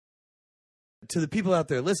To the people out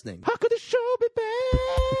there listening, How could the show be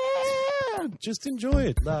bad? just enjoy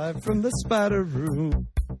it live from the Spider Room.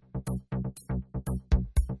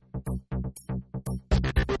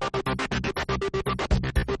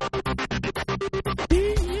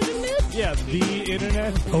 Yeah, the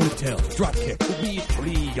internet. Ponytail, dropkick. We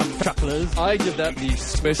three young chucklers. I give that the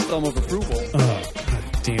Swiss thumb of approval. Oh, God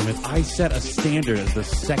damn it. I set a standard as the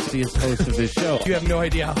sexiest host of this show. You have no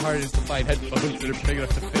idea how hard it is to find headphones that are big enough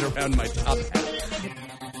to fit around my top hat.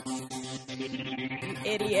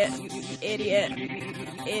 Idiot, you idiot, you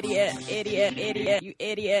idiot, idiot, idiot, you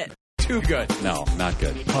idiot. Too good. No, not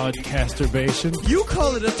good. Podcasturbation. You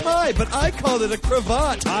call it a tie, but I call it a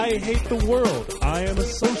cravat. I hate the world. I am a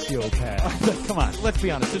sociopath. Come on. Let's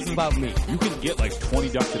be honest, this is about me. You can get like 20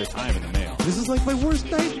 ducks at a time in the mail. This is like my worst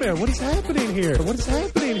nightmare. What is happening here? What is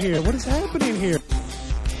happening here? What is happening here?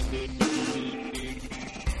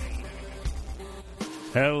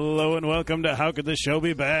 Hello and welcome to How Could the Show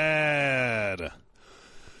Be Bad?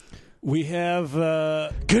 We have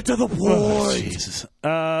Get to the point. Jesus.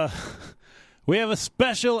 We have a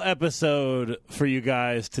special episode for you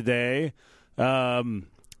guys today. I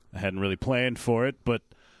hadn't really planned for it, but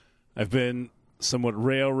I've been somewhat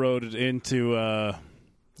railroaded into.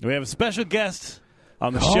 We have a special guest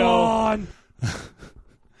on the show.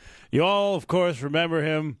 You all, of course, remember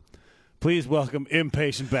him. Please welcome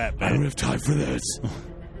Impatient Batman. I don't have time for this.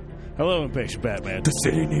 Hello, Impatient Batman. The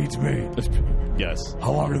city needs me. Yes.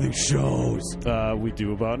 How long are these shows? We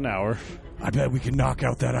do about an hour. I bet we can knock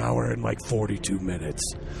out that hour in like 42 minutes.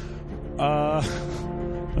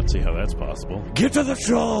 Let's see how that's possible. Get to the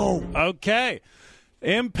show! Okay.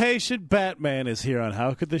 Impatient Batman is here on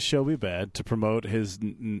How Could This Show Be Bad to promote his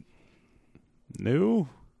new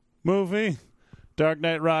movie, Dark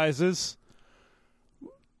Knight Rises.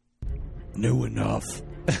 New enough.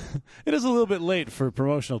 It is a little bit late for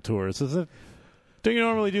promotional tours, is it? Don't you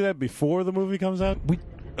normally do that before the movie comes out?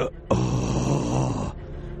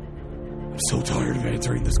 I'm so tired of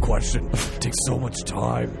answering this question. It takes so much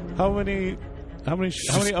time. How many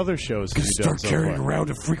other shows have Just you done start so carrying far? around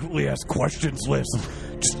a frequently asked questions list,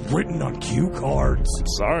 just written on cue cards.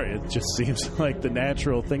 Sorry, it just seems like the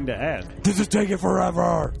natural thing to ask. This is taking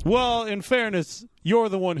forever. Well, in fairness, you're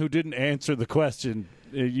the one who didn't answer the question.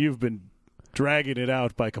 You've been dragging it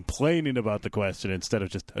out by complaining about the question instead of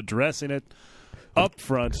just addressing it up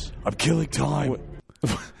front. I'm killing time.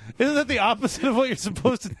 Isn't that the opposite of what you're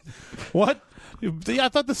supposed to... What? I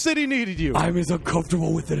thought the city needed you. I'm as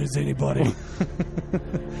uncomfortable with it as anybody.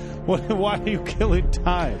 Why are you killing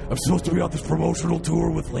time? I'm supposed to be on this promotional tour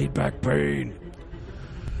with Laid Back Bane.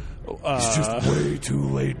 He's just way too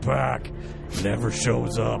laid back. Never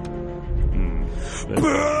shows up.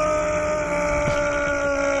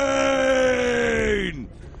 Bane!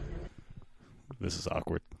 This is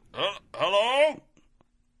awkward. Hello?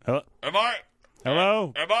 Hello? Am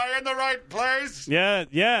Hello? I in the right place? Yeah,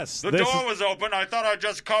 yes. The door was open. I thought I'd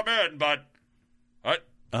just come in, but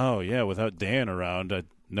Oh, yeah, without Dan around,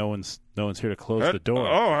 no one's here to close the door.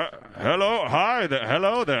 Hello. Hi there.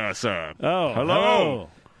 Hello there, sir. Oh, hello.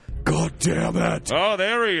 God damn it! Oh,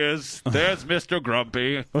 there he is. There's Mr.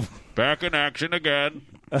 Grumpy. Back in action again.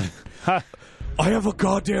 I have a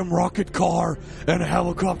goddamn rocket car and a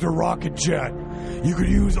helicopter rocket jet. You could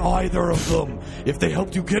use either of them if they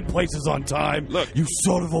helped you get places on time. Look. You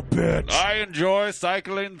son of a bitch. I enjoy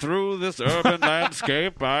cycling through this urban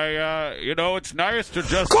landscape. It's nice to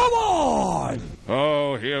just... Come on!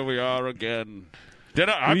 Oh, here we are again.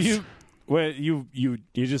 You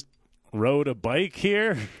just rode a bike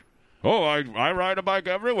here? Oh, I ride a bike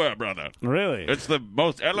everywhere, brother. Really? It's the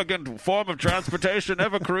most elegant form of transportation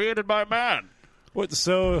ever created by man. What?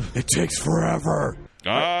 So It takes forever.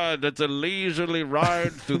 That's a leisurely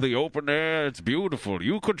ride through the open air. It's beautiful.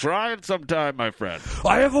 You could try it sometime, my friend.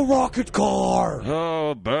 I have a rocket car.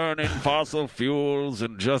 Oh, burning fossil fuels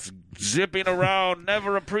and just zipping around,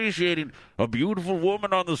 never appreciating a beautiful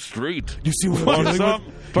woman on the street. You see what Or I'm dealing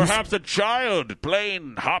with? perhaps a child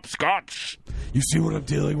playing hopscotch. You see what I'm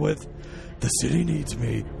dealing with? The city needs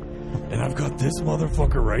me. And I've got this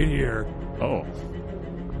motherfucker right here. oh,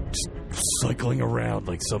 Just cycling around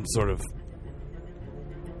like some sort of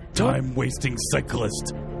time-wasting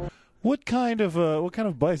cyclist. what kind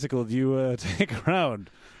of bicycle do you take around,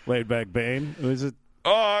 Laid Back Bane? Is it?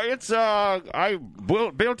 I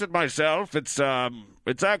built it myself. It's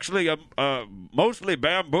actually a mostly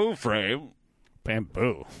bamboo frame.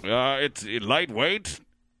 Bamboo. It's lightweight,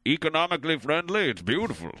 economically friendly. It's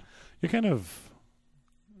beautiful. You're kind of,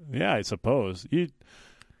 yeah, I suppose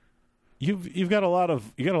you've got a lot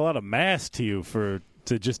of mass to you for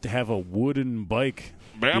to just have a wooden bike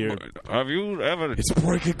here? Have you ever... It's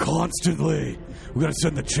breaking constantly. We gotta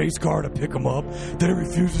send the chase car to pick him up. Then he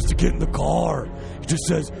refuses to get in the car. He just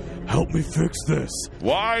says, "Help me fix this."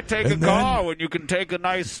 Why take a car when you can take a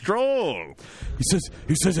nice stroll?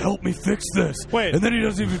 He says, "Help me fix this." Wait. And then he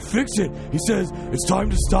doesn't even fix it. He says, "It's time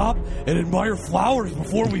to stop and admire flowers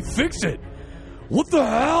before we fix it." What the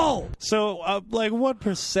hell? So, like, what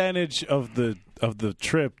percentage of the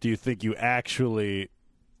trip do you think you actually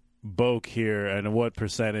boke here, and what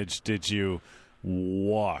percentage did you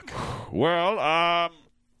walk? Well,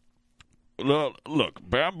 look,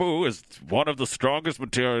 bamboo is one of the strongest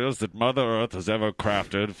materials that Mother Earth has ever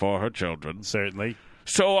crafted for her children. Certainly.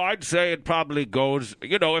 So I'd say it probably goes,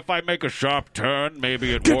 if I make a sharp turn,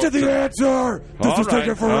 maybe it Get to the answer! This is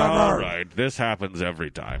taking forever! All right, this happens every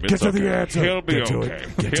time. Get to the answer! He'll be Get okay.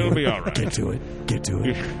 He'll be all right. Get to it. Get to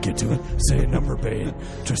it. Get to it. Say a number, Bane.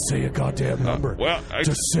 Just say a goddamn number.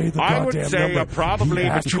 Just say the goddamn number. I would say probably He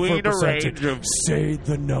asked you for between a range percentage. of... Say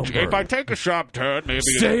the number. If I take a sharp turn, maybe...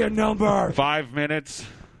 Say a number! 5 minutes,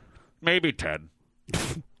 maybe 10.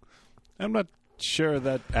 I'm not sure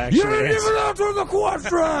that actually... You didn't even answer the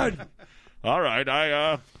question! All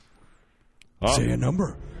right, Say a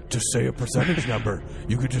number. Just say a percentage number.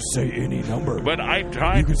 You could just say any number. But I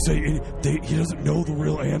tried... You could say any... He doesn't know the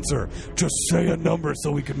real answer. Just say a number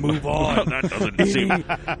so we can move on. Well, that doesn't seem...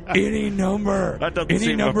 Any number. That doesn't any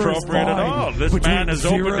seem number appropriate at all. This Between man has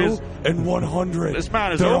 0 opened his... and 100. This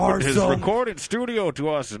man has there opened his some, recording studio to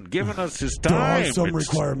us and given us his time. There are some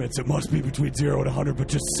requirements. It must be between 0 and 100, but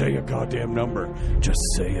just say a goddamn number. Just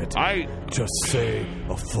say it. Just say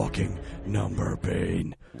a fucking number,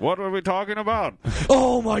 Bane. What were we talking about?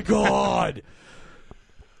 Oh, my God!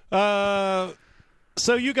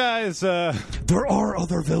 So you guys... There are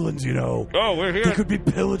other villains, Oh, we're here. They could be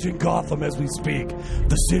pillaging Gotham as we speak.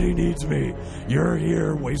 The city needs me. You're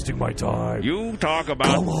here wasting my time. You talk about...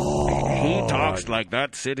 Come on. He talks like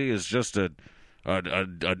that city is just an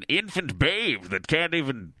infant babe that can't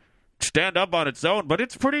even stand up on its own, but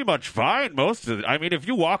it's pretty much fine most of it. I mean, if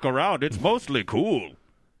you walk around, it's mostly cool.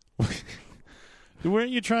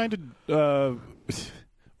 Weren't you trying to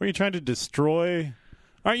destroy?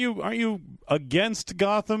 Aren't you against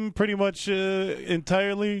Gotham pretty much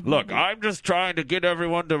entirely? Look, I'm just trying to get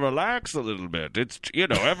everyone to relax a little bit. It's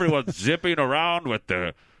everyone's zipping around with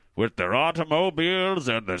their automobiles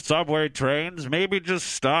and their subway trains. Maybe just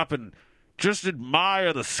stop and just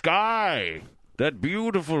admire the sky, that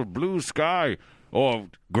beautiful blue sky, or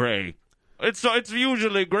gray. It's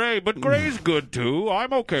usually gray, but gray's good too.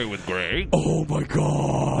 I'm okay with gray. Oh my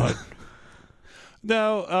God!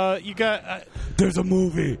 No, you got... There's a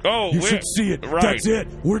movie. Oh, you should see it. Right. That's it.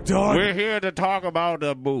 We're done. We're here to talk about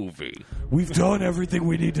a movie. We've done everything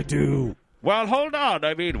we need to do. Well, hold on.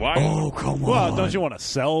 I mean, why? Oh, come on. Well, don't you want to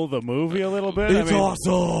sell the movie a little bit? It's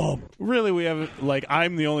awesome. Really, we haven't...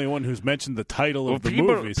 I'm the only one who's mentioned the title of the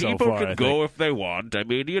movie so far. People can go if they want. I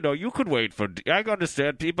mean, you could wait for... I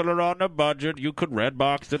understand people are on a budget. You could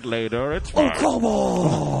Redbox it later. It's fine. Oh, come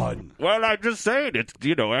on. Well, I'm just saying. It's,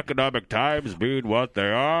 economic times being what they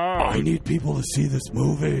are. I need people to see this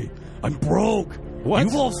movie. I'm broke. What?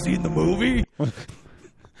 You've all seen the movie?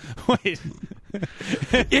 Wait.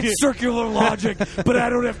 It's circular logic, but I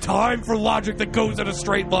don't have time for logic that goes in a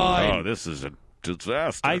straight line. Oh, this is a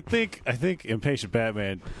disaster. I think Impatient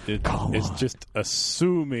Batman is just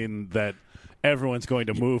assuming that everyone's going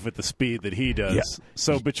to move at the speed that he does. Yeah.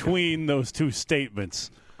 So between those two statements...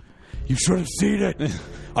 You should have seen it.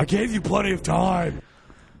 I gave you plenty of time.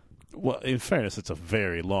 Well, in fairness, it's a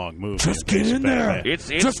very long movie. Just get in there.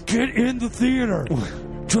 Just get in the theater.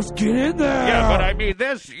 Just get in there. Yeah, but I mean,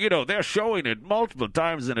 they're showing it multiple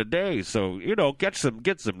times in a day. So, get some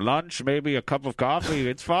lunch, maybe a cup of coffee.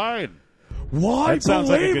 It's fine. Why that sounds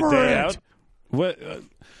like a good day it? out. What?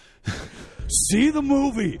 See the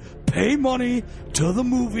movie. Pay money to the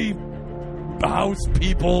movie house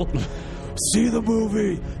people. See the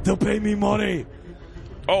movie. They'll pay me money.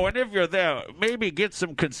 Oh, and if you're there, maybe get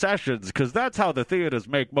some concessions, because that's how the theaters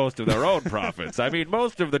make most of their own profits. I mean,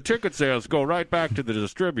 most of the ticket sales go right back to the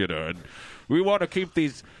distributor, and we want to keep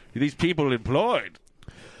these people employed.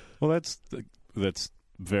 Well, that's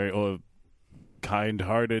very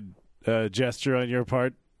kind-hearted gesture on your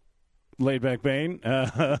part, Laidback Bane.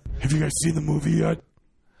 Have you guys seen the movie yet?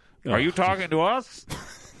 Are you talking to us?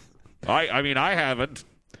 I mean, I haven't.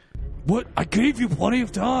 What? I gave you plenty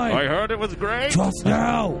of time. I heard it was great. Just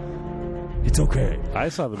now. It's okay. I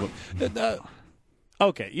saw the movie.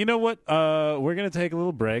 Okay, you know what? We're going to take a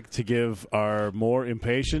little break to give our more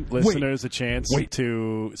impatient listeners a chance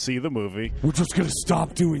to see the movie. We're just going to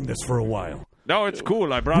stop doing this for a while. No, it's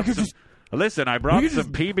cool. I brought Listen, I brought We can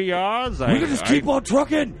some PBRs. We can just keep on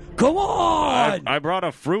trucking. Come on. I brought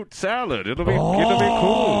a fruit salad. It'll be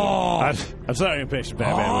cool. I'm sorry, Impatient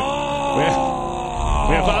Batman.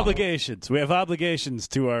 We have obligations. We have obligations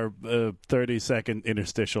to our 30-second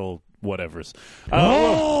interstitial whatevers.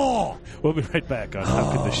 We'll be right back on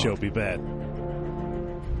How Could This Show Be Bad?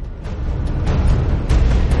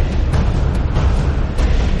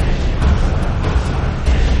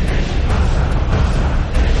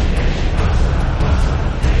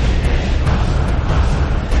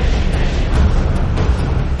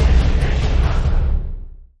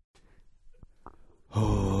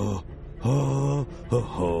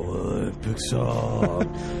 Olympic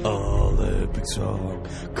song, Olympic song.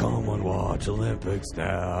 Come on, watch Olympics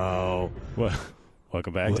now. Well,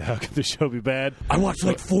 welcome back to How Could This Show Be Bad? I watched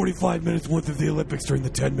like 45 minutes worth of the Olympics during the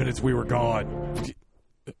 10 minutes we were gone.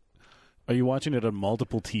 Are you watching it on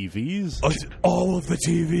multiple TVs? All of the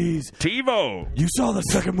TVs. TiVo. You saw the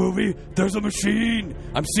second movie? There's a machine.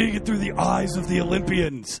 I'm seeing it through the eyes of the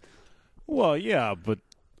Olympians. Well, yeah, but...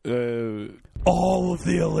 all of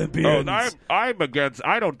the Olympians. Oh, I'm against.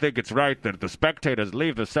 I don't think it's right that the spectators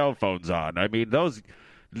leave the cell phones on. I mean, those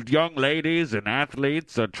young ladies and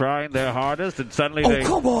athletes are trying their hardest, and suddenly they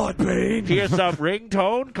come on, Bane. hear some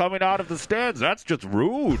ringtone coming out of the stands. That's just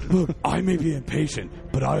rude. Look, I may be impatient,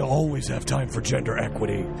 but I always have time for gender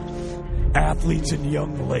equity. Athletes and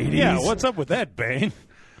young ladies. Yeah, what's up with that, Bane?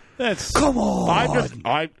 That's... Come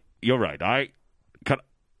on. You're right.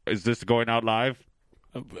 Is this going out live?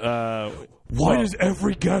 Why does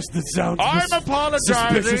every guest that sounds I'm apologizing.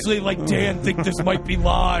 suspiciously like Dan think this might be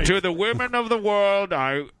live? To the women of the world,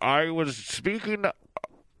 I was speaking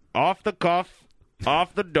off the cuff,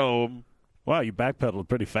 off the dome. Wow, you backpedaled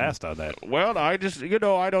pretty fast on that. Well, I just,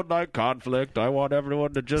 I don't like conflict. I want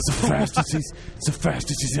everyone to just... It's the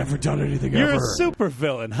fastest he's ever done anything You're ever. a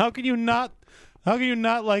supervillain. How can you not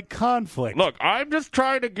like conflict? Look, I'm just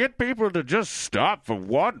trying to get people to just stop for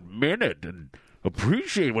 1 minute and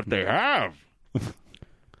appreciate what they have.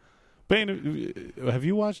 Bane, have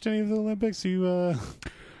you watched any of the Olympics? I'll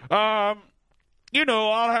have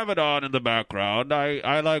it on in the background.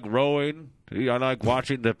 I like rowing. I like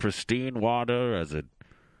watching the pristine water as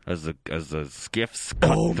the skiffs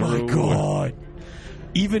cut through. Oh my God!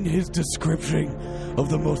 Even his description of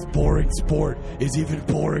the most boring sport is even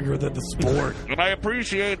boringer than the sport. And I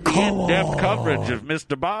appreciate the in-depth coverage of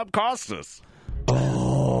Mr. Bob Costas.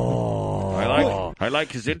 Oh, I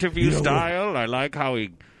like his interview style. I like how he,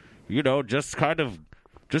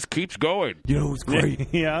 just keeps going. You know who's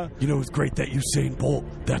great? Yeah. You know who's great? That Usain Bolt.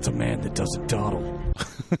 That's a man that doesn't dawdle.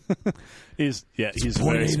 He's a Point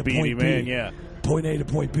very A to speedy point B. man. Yeah. Point A to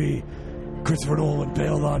point B. Christopher Nolan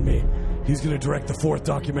bailed on me. He's going to direct the 4th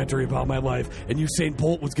documentary about my life, and Usain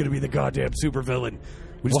Bolt was going to be the goddamn supervillain.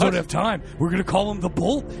 We just don't have time. We're going to call him the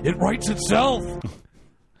Bolt. It writes itself.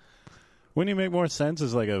 Wouldn't he make more sense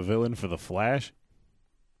as like a villain for the Flash?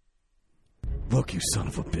 Look, you son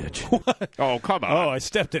of a bitch. Oh, come on. Oh, I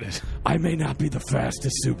stepped in it. I may not be the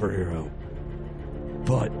fastest superhero,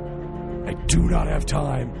 but I do not have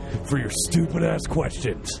time for your stupid-ass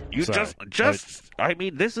questions. You this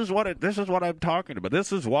is what I'm talking about.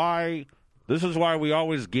 This is why we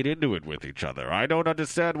always get into it with each other. I don't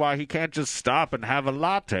understand why he can't just stop and have a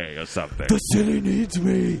latte or something. The city needs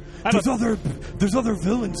me. There's other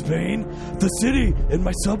villains, Bane. The city and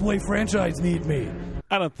my Subway franchise need me.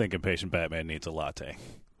 I don't think Impatient Batman needs a latte.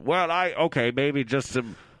 Well, maybe just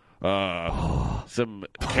some chamomile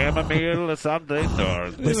or something. Or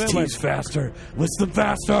Let's tease faster. List them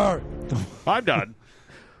faster. I'm done.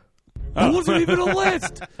 That wasn't even a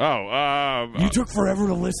list. You took forever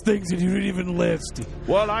to list things and you didn't even list.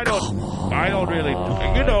 Well, I don't really.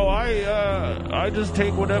 I just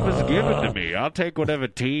take whatever's given to me. I'll take whatever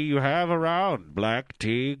tea you have around. Black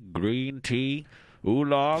tea, green tea,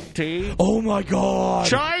 oolong tea. Oh my God.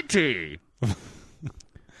 Chai tea.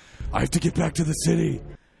 I have to get back to the city.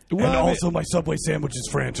 And also my Subway sandwiches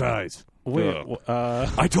franchise.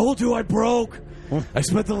 I told you I broke. I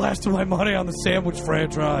spent the last of my money on the sandwich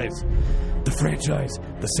franchise.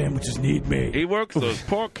 The sandwiches need me. He works those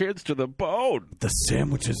poor kids to the bone. The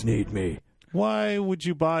sandwiches need me. Why would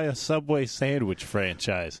you buy a Subway sandwich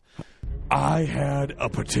franchise? I had a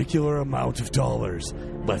particular amount of dollars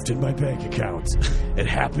left in my bank account. It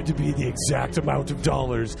happened to be the exact amount of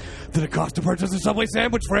dollars that it cost to purchase a Subway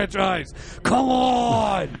sandwich franchise. Come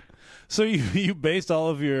on! So you based all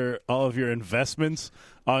of your investments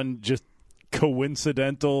on just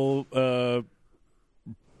coincidental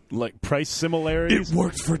price similarities? It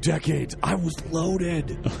worked for decades. I was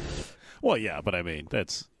loaded. Well, yeah, but I mean,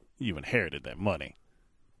 you inherited that money.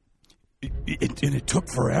 And it took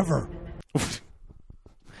forever. Are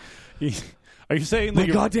you saying My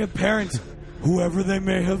that goddamn parents, whoever they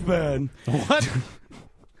may have been. What?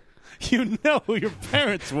 You know who your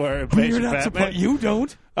parents were, But you're Patient not Batman. supposed. You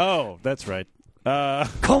don't. Oh, that's right.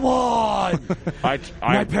 Come on.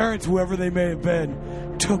 My parents, whoever they may have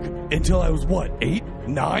been, took until I was what, 8,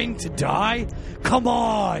 9 to die. Come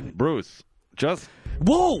on. Bruce, just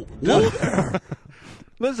Whoa there.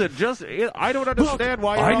 listen. I don't understand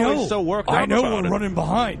why I you're know. always so worked up I know about we're it. running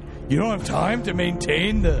behind. You don't have time to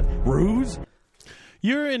maintain the ruse.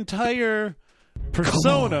 Your entire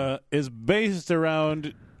persona is based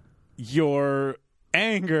around your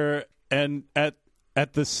anger and at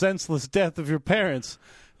the senseless death of your parents,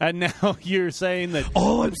 and now you're saying that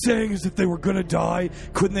All I'm saying is if they were going to die,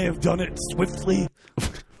 couldn't they have done it swiftly?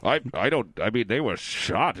 I don't. I mean, they were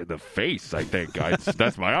shot in the face. I think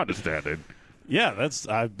that's my understanding. yeah,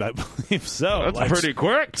 I believe so. That's pretty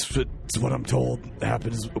quick. It's what I'm told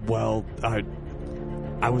happened as well. I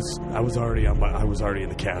was already in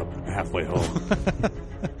the cab halfway home.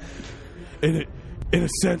 In a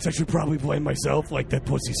sense, I should probably blame myself, like that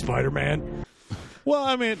pussy Spider-Man. Well,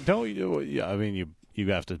 I mean, don't you? Yeah, I mean,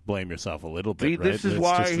 you have to blame yourself a little bit, See, right? this is It's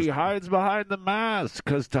why just he hides behind the mask,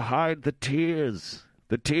 because to hide the tears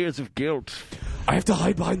of guilt. I have to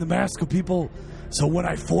hide behind the mask of people, so when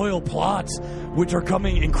I foil plots, which are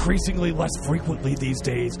coming increasingly less frequently these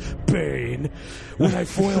days, Bane, when I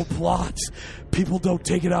foil plots, people don't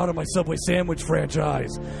take it out on my Subway sandwich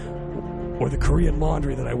franchise or the Korean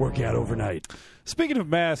laundry that I work at overnight. Speaking of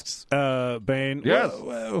masks, Bane. Yes.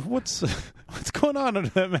 What's going on under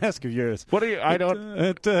that mask of yours? What do you? I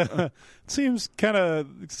don't. It seems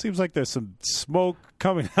like there's some smoke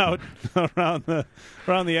coming out around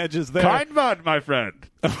the edges there. Kind Bud, my friend.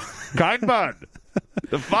 Kind Bud.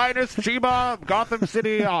 The finest Chiba Gotham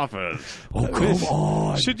City offers. Oh, come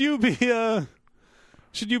on. Should you be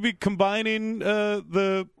combining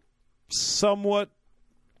the somewhat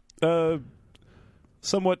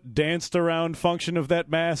danced around function of that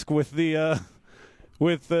mask with the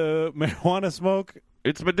marijuana smoke?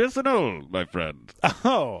 It's medicinal, my friend.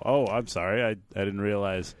 Oh, I'm sorry. I didn't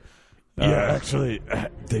realize. Yeah, actually,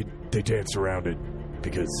 they danced around it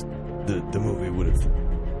because the movie would have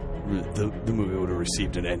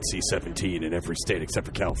received an NC-17 in every state except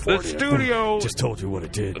for California. The studio just told you what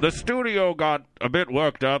it did. The studio got a bit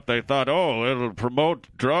worked up. They thought, it'll promote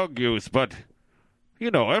drug use, but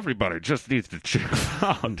everybody just needs to chill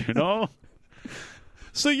out,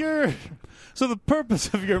 So the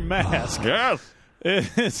purpose of your mask Yes.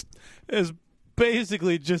 is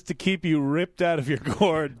basically just to keep you ripped out of your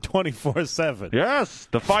gourd 24/7. Yes,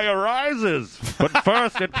 the fire rises, but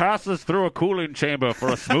first it passes through a cooling chamber for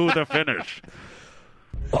a smoother finish.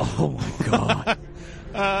 Oh my god.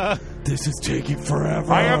 This is taking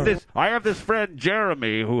forever. I have this friend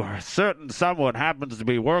Jeremy who certain someone happens to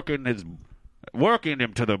be working him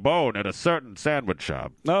to the bone at a certain sandwich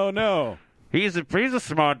shop. Oh no. He's a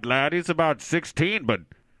smart lad. He's about 16, but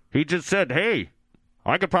he just said, "Hey,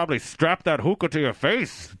 I could probably strap that hookah to your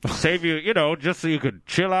face, save you, just so you could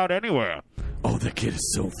chill out anywhere." Oh, the kid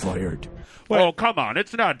is so fired. Oh, come on.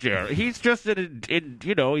 It's not Jerry. He's just he's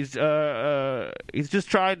just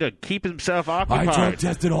trying to keep himself occupied. I drug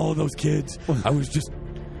tested all of those kids. I was just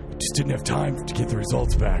didn't have time to get the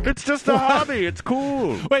results back. It's just a hobby. It's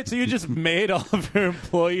cool. Wait, so you just made all of your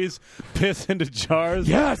employees piss into jars?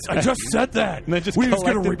 Yes, I just said that. And then just Were you just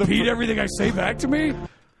going to collected them repeat for- everything I say back to me?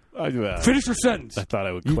 Finish your sentence. I thought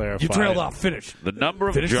I would You clarify. trailed off. Finish. The number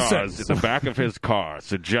of Finish the jars sentence. in the back of his car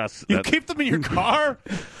suggests You that keep them in your car?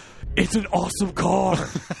 It's an awesome car.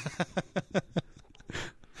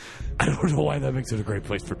 I don't know why that makes it a great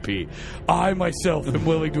place for pee. I myself am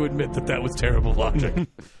willing to admit that was terrible logic.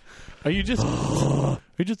 Are you just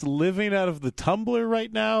living out of the tumbler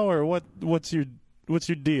right now, or what's your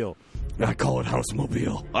deal? I call it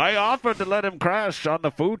housemobile. I offered to let him crash on the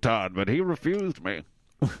futon, but he refused me.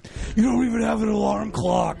 You don't even have an alarm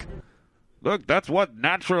clock. Look, that's what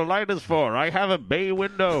natural light is for. I have a bay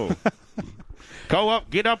window.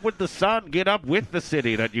 Get up with the sun, get up with the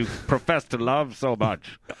city that you profess to love so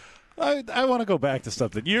much. I want to go back to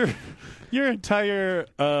something. Your entire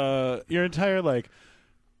like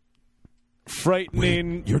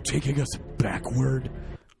frightening. Wait, you're taking us backward.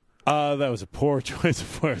 That was a poor choice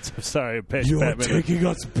of words. I'm sorry, You're Batman. taking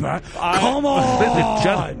us back. Come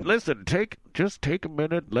on. Listen. Just take a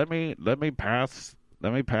minute. Let me pass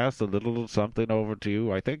a little something over to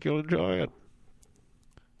you. I think you'll enjoy it.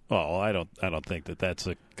 Oh, I don't think that's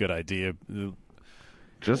a good idea.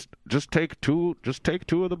 Just take two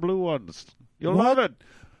of the blue ones. You'll love it.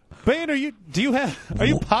 Bane, are you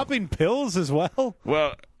popping pills as well?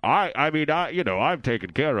 Well, I'm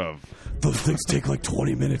taken care of. Those things take like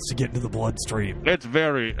 20 minutes to get into the bloodstream. It's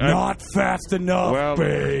very Not fast enough, well,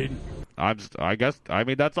 Bane. I guess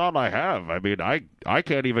that's all I have. I mean, I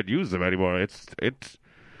can't even use them anymore. It's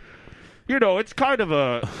kind of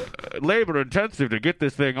a labor intensive to get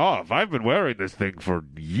this thing off. I've been wearing this thing for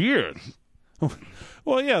years.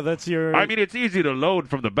 Well, yeah, that's your. I mean, it's easy to load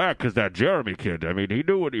from the back because that Jeremy kid. I mean, he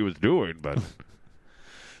knew what he was doing, but.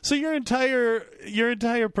 So your entire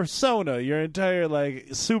persona, your entire like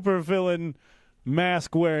supervillain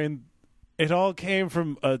mask wearing, it all came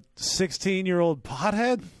from a 16-year-old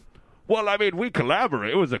pothead? Well, I mean, we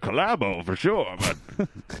collaborate. It was a collabo for sure, but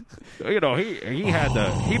he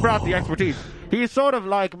brought the expertise. He's sort of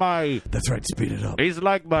like my. That's right. Speed it up. He's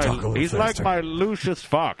like my Lucius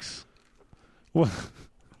Fox. Well,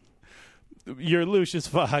 you're Lucius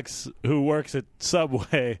Fox who works at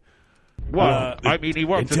Subway. Well, I mean, he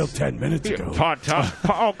worked until 10 minutes ago.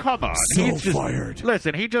 Oh, come on! So fired.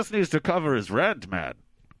 Listen, he just needs to cover his rent, man.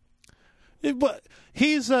 But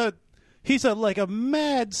he's a like a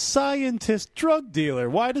mad scientist drug dealer.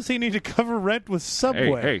 Why does he need to cover rent with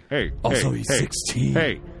Subway? Hey. Also, he's 16.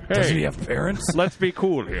 Hey. Doesn't he have parents? Let's be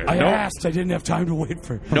cool here. I asked. I didn't have time to wait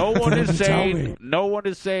for. No one them is to tell me. saying. No one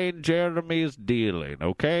is saying Jeremy is dealing.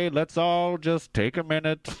 Okay, let's all just take a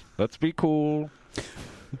minute. Let's be cool.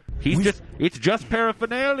 It's just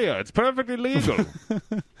paraphernalia. It's perfectly legal.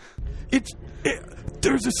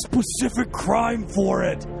 There's a specific crime for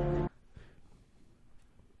it.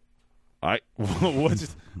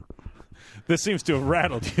 This seems to have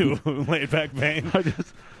rattled you, laid back Bane.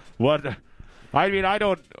 I mean, I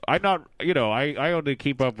only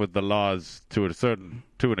keep up with the laws to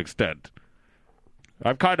an extent.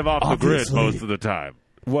 I'm kind of off the grid most of the time.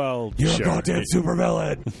 Well, you're sure. a goddamn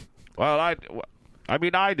supervillain. Well, I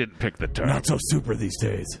mean, I didn't pick the term. Not so super these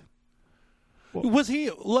days. Was he?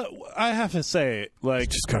 I have to say, like,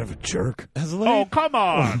 he's just kind of a jerk. Come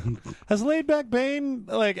on! Has Laidback Bane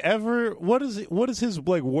like ever? What is his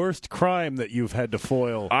like worst crime that you've had to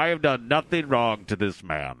foil? I have done nothing wrong to this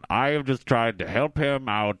man. I have just tried to help him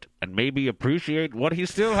out and maybe appreciate what he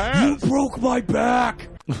still has. You broke my back.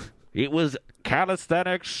 It was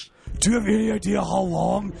calisthenics. Do you have any idea how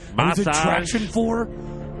long I was in traction for?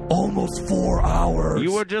 Almost 4 hours.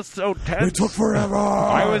 You were just so tense. It took forever.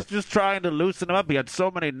 I was just trying to loosen him up. He had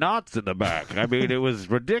so many knots in the back. I mean, it was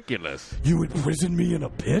ridiculous. You imprisoned me in a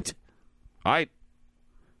pit? No,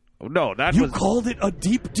 that you was... You called it a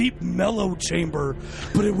deep, deep mellow chamber,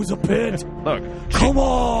 but it was a pit. Look. Come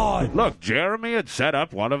on! Look, Jeremy had set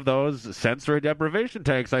up one of those sensory deprivation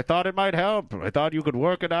tanks. I thought it might help. I thought you could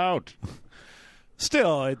work it out.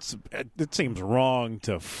 Still, it seems wrong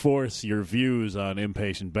to force your views on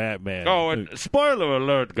Impatient Batman. Oh, and spoiler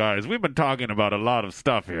alert, guys. We've been talking about a lot of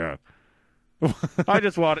stuff here. I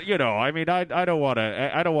just want, I mean, I don't want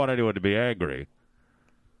anyone to be angry.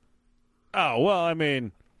 Oh, well, I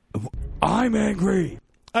mean, I'm angry.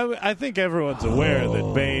 I think everyone's aware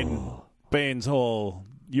that Bane's whole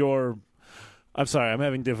I'm sorry, I'm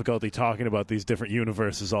having difficulty talking about these different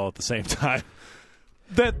universes all at the same time.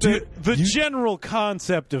 That the general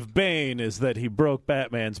concept of Bane is that he broke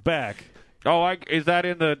Batman's back. Oh, is that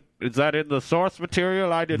in the source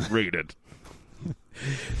material? I didn't read it.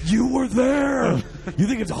 You were there. You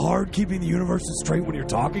think it's hard keeping the universes straight when you're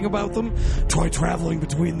talking about them? Try traveling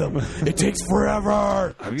between them. It takes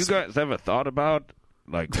forever. Have you guys ever thought about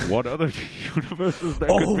like what other universes there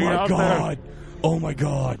could be out there? Oh my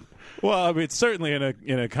god. Well, I mean, certainly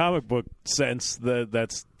in a comic book sense,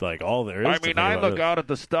 that's like all there is. I mean, I look out at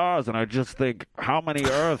the stars and I just think, how many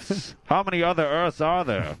Earths? How many other Earths are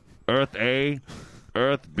there? Earth A,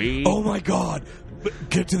 Earth B. Oh my God!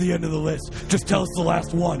 Get to the end of the list. Just tell us the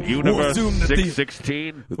last one. Universe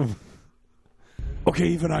 616. Okay,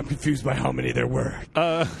 even I'm confused by how many there were.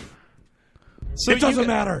 So it doesn't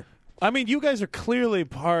matter. I mean, you guys are clearly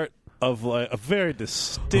part of like a very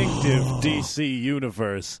distinctive DC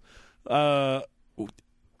universe. It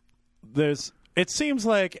seems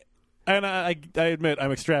like, and I admit I'm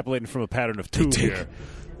extrapolating from a pattern of two here.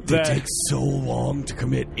 They take so long to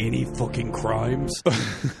commit any fucking crimes.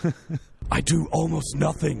 I do almost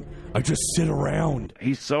nothing. I just sit around.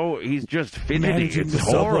 He's just fidgety. Managing it's the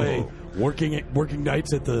horrible. Subway, working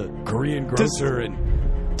nights at the Korean grocer, and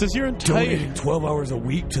does your donating 12 hours a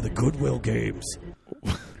week to the Goodwill games.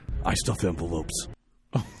 I stuff envelopes.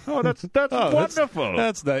 Oh, that's wonderful.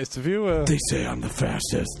 That's nice of you. They say I'm the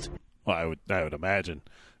fastest. Well, I would imagine.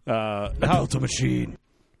 I built a machine.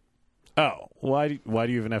 Oh, why do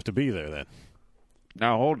you even have to be there then?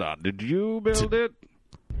 Now hold on. Did you build it?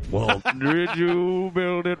 Well, did you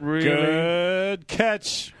build it really? Good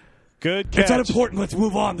catch. Good catch. It's unimportant. Let's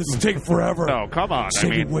move on. This is taking forever. No, come on. It's I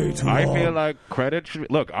taking mean, way too I long. feel like credit should...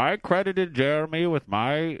 Look, I credited Jeremy with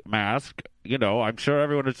my mask. You know, I'm sure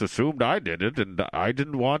everyone has assumed I did it, and I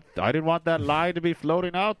didn't want that lie to be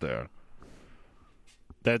floating out there.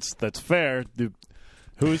 That's fair.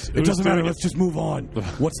 Who's It doesn't matter. doing Let's just move on.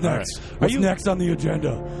 What's next? right. What's next on the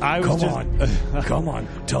agenda? Come on.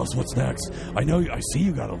 Tell us what's next. I see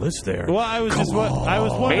you got a list there. Well, I was Come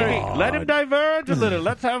on. wondering. Maybe let him diverge a little.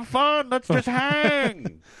 Let's have fun. Let's just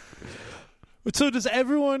hang. So does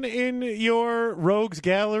everyone in your rogues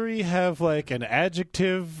gallery have like an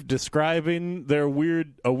adjective describing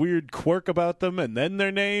a weird quirk about them and then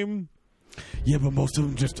their name? Yeah, but most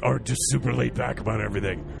of them are just super laid back about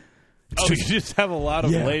everything. Oh, you just have a lot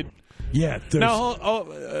of laid. Yeah.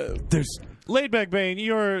 There's Laid back Bane,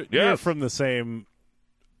 you're Yes. from the same.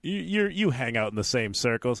 You hang out in the same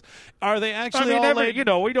circles. Are they actually I mean, all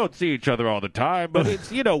laid? we don't see each other all the time, but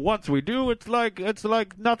it's once we do, it's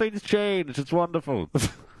like nothing's changed. It's wonderful.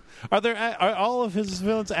 Are all of his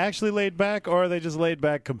villains actually laid back, or are they just laid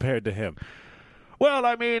back compared to him? Well,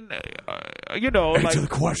 I mean, answer the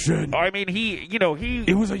question. I mean,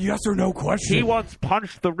 It was a yes or no question. he once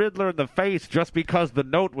punched the Riddler in the face just because the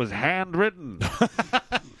note was handwritten.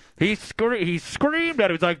 He screamed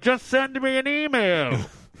at him. He's like, "Just send me an email."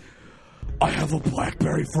 I have a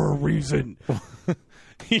BlackBerry for a reason.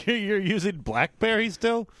 You're using BlackBerry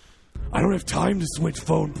still? I don't have time to switch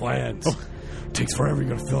phone plans. Takes forever. You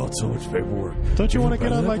gotta fill out so much paperwork. Don't you want to Remember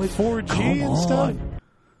get on that like place? 4G Come and stuff? on.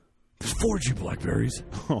 There's 4G BlackBerries.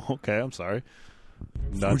 Oh, okay, I'm sorry.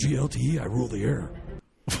 4G LTE. I rule the air.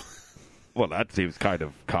 Well, that seems kind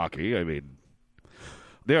of cocky. I mean,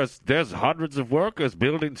 there's hundreds of workers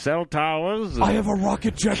building cell towers. I have a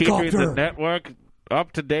rocket jet keeping copter. the network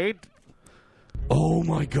up to date. Oh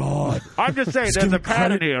my God! I'm just saying, Just there's give a me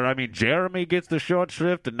pattern credit. here. I mean, Jeremy gets the short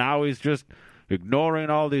shrift, and now he's just ignoring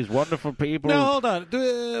all these wonderful people. No, hold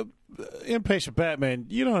on. Impatient Batman,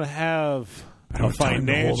 you don't have I don't a have time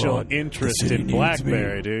to hold financial on. The interest city in needs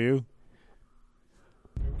BlackBerry, me. do you?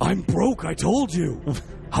 I'm broke. I told you.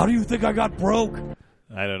 How do you think I got broke?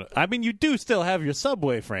 I don't know. I mean, you do still have your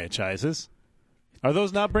Subway franchises. Are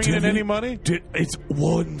those not Do bringing you in have any money? It's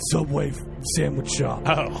one Subway sandwich shop.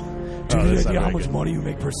 Oh. Do you have any that's not idea how very much good. money you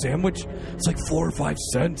make per sandwich? It's like 4 or 5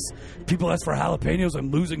 cents. People ask for jalapenos.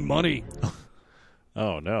 I'm losing money.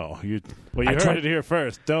 Oh no! You I heard tried- it here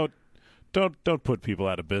first. Don't put people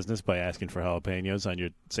out of business by asking for jalapenos on your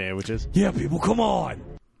sandwiches. Yeah, people, come on.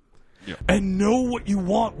 Yeah. And know what you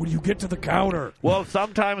want when you get to the counter. Well,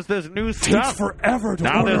 sometimes there's new Takes stuff. forever to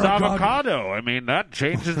Now order there's a goddamn- avocado. I mean, that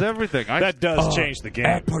changes everything. That does change the game.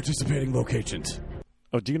 At participating locations.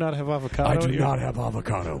 Oh, do you not have avocado? I do here? not have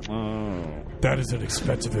avocado. Oh. That is an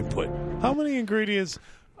expensive input. How many ingredients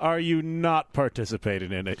are you not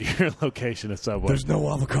participating in at your location at Subway? There's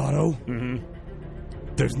no avocado. Mm-hmm.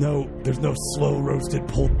 There's no slow roasted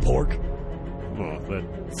pulled pork. Well,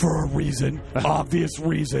 but For a reason, obvious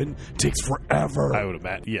reason, takes forever. I would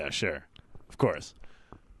imagine. Yeah, sure, of course.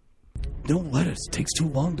 No lettuce, takes too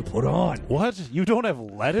long to put on. What? You don't have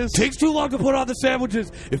lettuce? Takes too long to put on the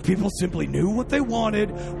sandwiches. If people simply knew what they wanted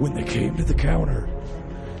when they came to the counter,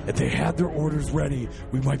 if they had their orders ready,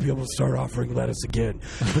 we might be able to start offering lettuce again.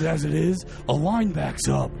 But as it is, a line backs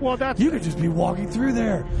up. Well, that's- you could just be walking through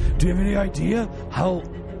there. Do you have any idea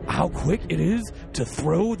how quick it is to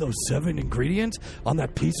throw those 7 ingredients on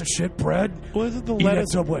that piece of shit bread? Was it the Eat at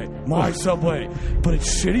lettuce? Subway, my Subway, but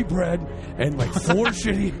it's shitty bread and like 4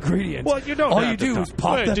 shitty ingredients. Well, you don't All have you to do talk- is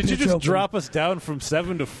pop Wait, that did you bitch just open. drop us down from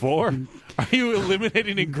 7 to 4? Are you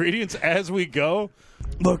eliminating ingredients as we go?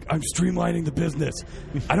 Look, I'm streamlining the business.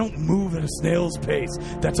 I don't move at a snail's pace.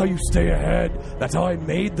 That's how you stay ahead. That's how I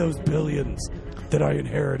made those billions that I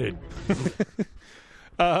inherited.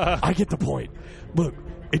 I get the point. Look,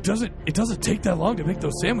 it doesn't take that long to make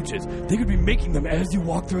those sandwiches. They could be making them as you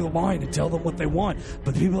walk through the line and tell them what they want.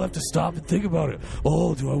 But people have to stop and think about it.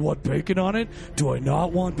 Oh, do I want bacon on it? Do I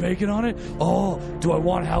not want bacon on it? Oh, do I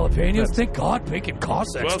want jalapenos? Thank God bacon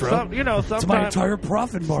costs Well, extra. It's my sometimes entire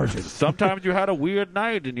profit margin. sometimes you had a weird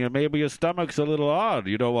night and maybe your stomach's a little odd.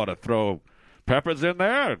 You don't want to throw peppers in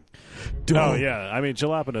there. Oh, yeah. I mean,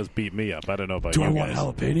 jalapenos beat me up. I don't know about Do you I want guys.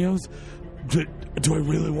 jalapenos? Do I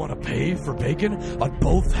really want to pay for bacon on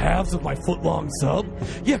both halves of my foot-long sub?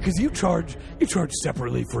 Yeah, because you charge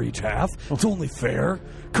separately for each half. It's only fair.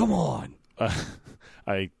 Come on.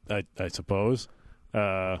 I suppose.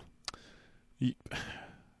 It's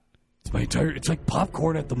my entire. It's like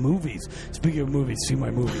popcorn at the movies. Speaking of movies, see my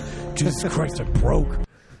movie. Jesus Christ, I'm broke.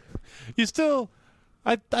 You still...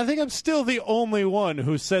 I think I'm still the only one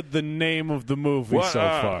who said the name of the movie so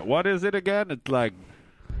far. What is it again? It's like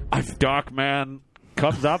Dark Man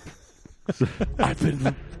comes up. I've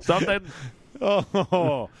been Something.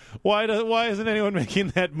 Oh, why isn't anyone making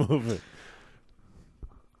that movie?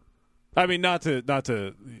 I mean, not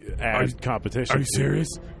to add competition. Are you serious?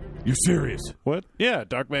 You're serious? What? Yeah,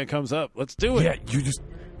 Darkman comes up. Let's do it. Yeah, you're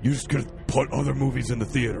just gonna put other movies in the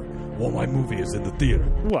theater while my movie is in the theater.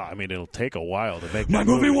 Well, I mean, it'll take a while to make My that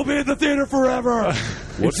movie will be in the theater forever.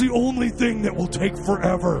 It's the only thing that will take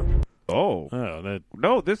forever. Oh. that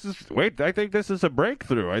No, I think this is a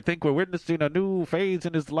breakthrough. I think we're witnessing a new phase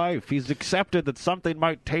in his life. He's accepted that something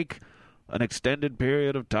might take an extended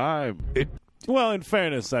period of time. Well, in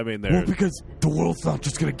fairness, I mean, Well, because the world's not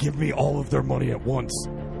just gonna give me all of their money at once.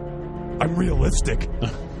 I'm realistic.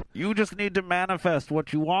 You just need to manifest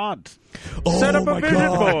what you want. Oh Set up a my vision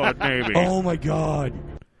God. board, maybe. Oh my God.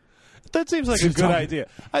 that seems like a Stop good talking. idea.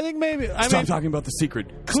 I think maybe. Stop talking about the secret.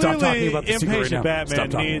 Clearly, Stop talking about the secret right Impatient now. Batman Stop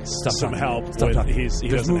talking. needs Stop some talking. help. Stop with, talking. He There's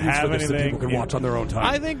doesn't movies have for this anything. that people can watch on their own time.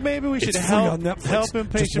 I think maybe we should It's free help on Netflix. help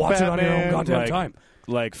Impatient Just watch Batman. it on your own goddamn like, time.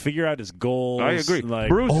 Like figure out his goals. I agree. Like,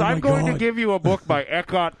 Bruce, Oh I'm my going to God. give you a book by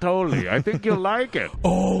Eckhart Tolle. I think you'll like it.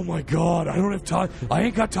 Oh my God! I don't have time. I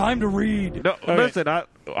ain't got time to read. No, listen.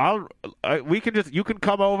 You can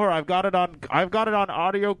come over. I've got it on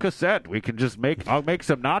audio cassette. We can just I'll make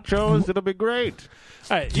some nachos. It'll be great.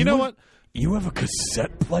 all right, you know what? You have a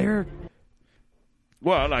cassette player?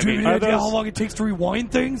 Well, I Do you mean, have any idea those- how long it takes to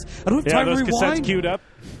rewind things? I don't have Yeah, time those to cassettes rewind. queued up.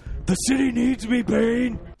 The city needs me,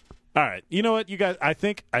 Bane. All right, you know what, you guys? I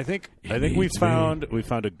think we needs found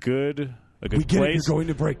a good We get place. it. You're going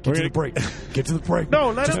to break. Get We're to the gonna- break. Get to the break. no,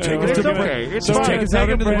 let Just him take take us it. to It's the break. okay. It's Just fine. take us out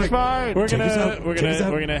into the It's break. fine. We're Take us gonna out. Take us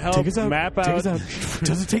out. we're gonna help Take us out. map Take out. us out.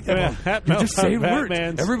 Doesn't take that long. Map You just out say words.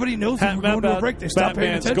 Batman's- Everybody knows that we're map going to a out break. They stop paying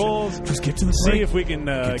Batman's attention. goals. Just get to the break. See if we can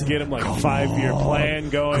get him like a Come 5-year on. plan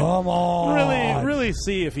going. Come on. Really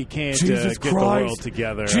see if he can't Jesus get the Christ. world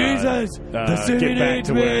together. Jesus. The city get back needs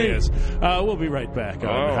to where me. he is. We'll be right back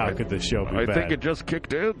on How Could This Show Be I Bad? think it just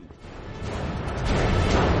kicked in.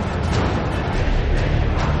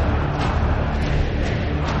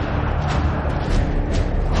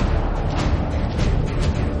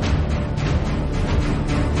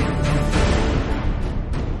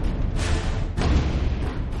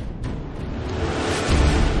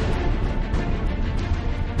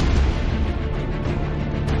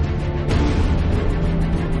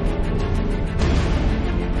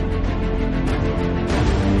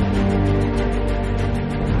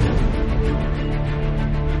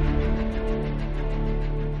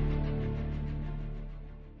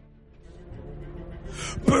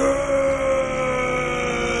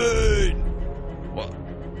 Bane!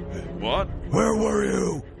 What? Where were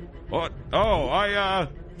you? What? Oh,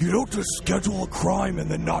 You don't just schedule a crime and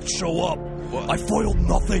then not show up. I foiled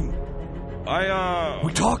nothing.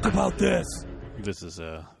 We talked about this. This is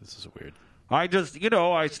weird. I just,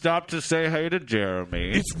 I stopped to say hey to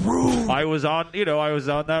Jeremy. It's rude. I was on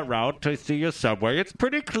that route to see a Subway. It's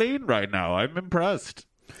pretty clean right now. I'm impressed.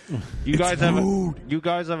 You guys have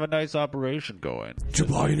a nice operation going. Did you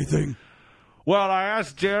buy anything? Well, I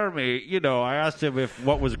asked Jeremy, I asked him if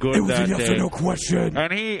what was good It was that a yes day. or no question.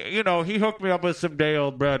 And he hooked me up with some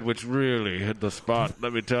day-old bread, which really hit the spot,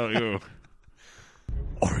 let me tell you.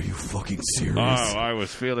 Are you fucking serious? Oh, I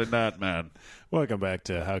was feeling that, man. Welcome back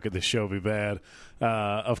to How Could This Show Be Bad?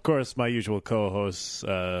 Of course, my usual co-hosts,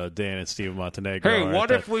 Dan and Steven Montenegro. Hey, are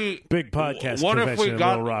what at if that we big podcast What if convention we in got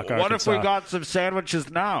Little Rock, What if we Arkansas? got some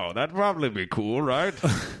sandwiches now? That'd probably be cool, right?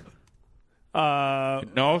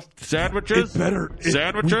 No sandwiches. It better.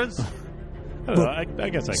 Sandwiches. I don't know, I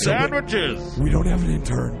guess I could. Sandwiches. We don't have an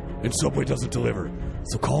intern, and Subway doesn't deliver.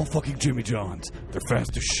 So call fucking Jimmy John's. They're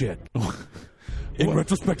fast as shit. In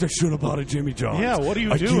retrospect, I should have bought a Jimmy John's. Yeah, what are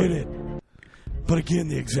you I doing? get it. But again,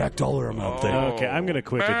 the exact dollar amount thing. Okay, I'm gonna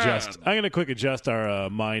quick man. adjust. I'm gonna quick adjust our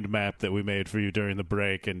mind map that we made for you during the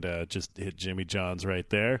break, and just hit Jimmy John's right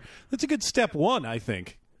there. That's a good step one, I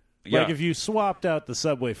think. Like Yeah. if you swapped out the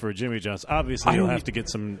Subway for a Jimmy John's, obviously I you'll don't have to get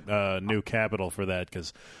some new capital for that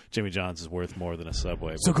because Jimmy John's is worth more than a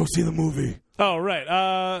Subway. So go see the movie. Oh, right.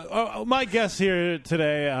 My guests here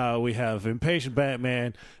today, we have Impatient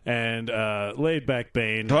Batman and Laid Back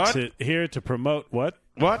Bane What? here to promote what?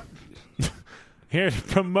 What? Here to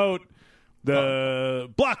promote the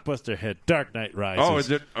blockbuster hit Dark Knight Rises. Oh,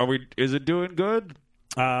 is it doing good?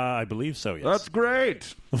 I believe so, yes. That's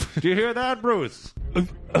great. Do you hear that, Bruce?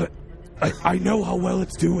 I know how well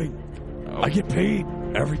it's doing. I get paid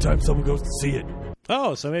every time someone goes to see it.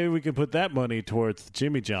 Oh, so maybe we can put that money towards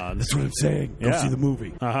Jimmy John's. That's what I'm saying. Go Yeah. see the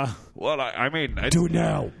movie. Uh-huh. Well, I mean, Do it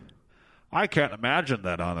now. I can't imagine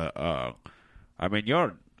that on a. I mean,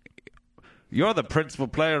 You're the principal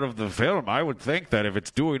player of the film. I would think that if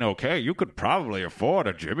it's doing okay, you could probably afford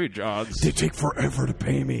a Jimmy John's. They take forever to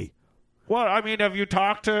pay me. Well, I mean, have you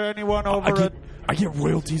talked to anyone over it? I get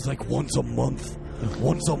royalties like once a month.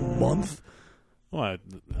 Once a month? Well,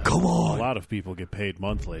 Come on. a lot of people get paid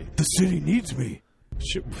monthly. The city needs me.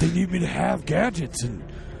 They need me to have gadgets, and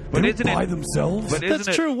they don't buy themselves. But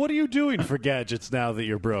That's true. What are you doing for gadgets now that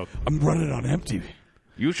you're broke? I'm running on empty.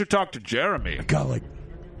 You should talk to Jeremy. I've got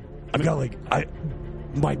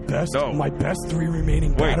my best 3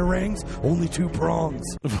 remaining Wait. batarangs, only 2 prongs.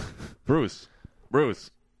 Bruce.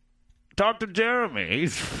 Talk to Jeremy.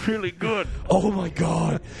 He's really good. Oh my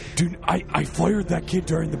god. Dude, I fired that kid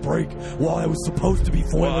during the break while I was supposed to be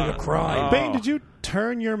foiling a crime. Bane, did you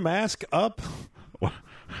turn your mask up?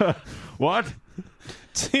 What?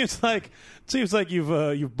 Seems like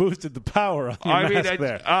you've boosted the power on your mask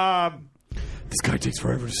there. This guy takes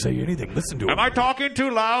forever to say anything. Listen to him. Am I talking too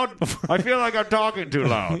loud? I feel like I'm talking too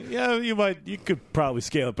loud. Yeah, you might. You could probably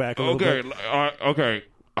scale it back a little bit. Okay.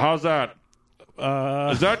 How's that?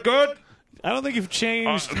 Is that good? I don't think you've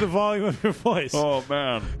changed the volume of your voice. Oh,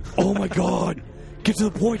 man. Oh my god. Get to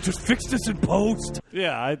the point. Just fix this in post.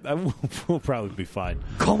 Yeah, we'll probably be fine.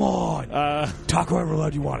 Come on. Talk however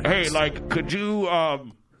loud you want. Hey, like, could you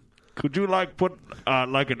like put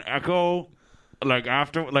like an echo, like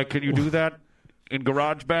after, like, can you do that in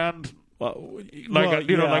GarageBand? Like,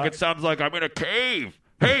 like it sounds like I'm in a cave.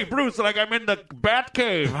 Hey, Bruce, like I'm in the Bat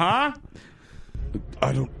Cave, huh?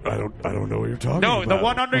 I don't know what you're talking about. No, the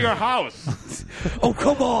one under your house. Oh,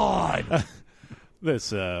 come on.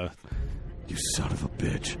 This You son of a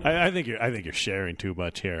bitch. I think you're sharing too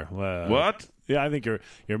much here. What? Yeah, I think you're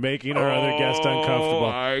making our other guest uncomfortable.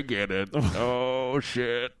 I get it. Oh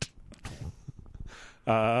shit.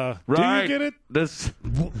 Right. Do you get it?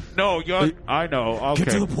 I know. Okay.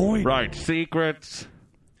 Get to the point. Right. Secrets.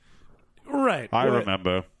 Right. I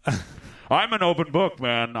remember. I'm an open book,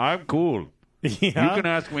 man. I'm cool. Yeah. You can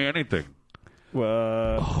ask me anything.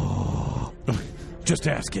 Just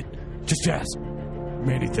ask it. Just ask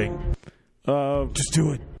me anything. Just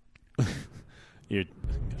do it. You're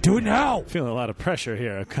Do it now. feeling a lot of pressure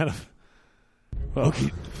here. I'm kind of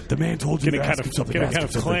Okay, the man told you getting to kind ask him something. of Ask him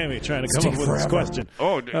something. clammy trying to It's come up taking with this forever. question.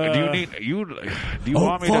 Oh, do you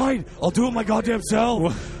want me Fine. I'll do it my goddamn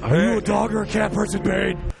self. Are you a dog or a cat person,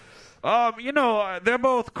 Bane? to? They're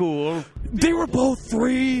both cool. They were both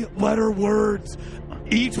 3-letter words.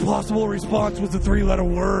 Each possible response was a 3-letter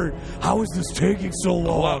word. How is this taking so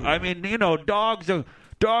long? Well, I mean, dogs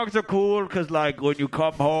are cool because, like, when you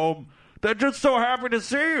come home, they're just so happy to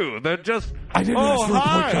see you. They're just, I didn't actually point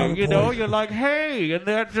hi, counterpoint. You're like, hey, and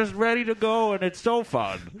they're just ready to go, and it's so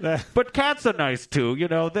fun. But cats are nice too.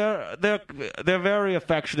 They're very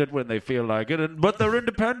affectionate when they feel like it, but they're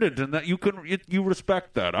independent, and that you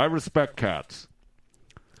respect that. I respect cats.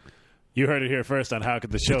 You heard it here first on How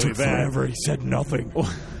Could the Show It Be took Bad? forever. He said nothing.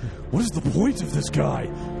 What is the point of this guy?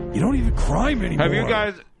 You don't even crime anymore. Have you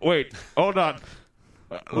guys? Wait, hold on.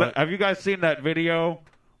 Have you guys seen that video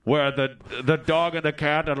where the dog and the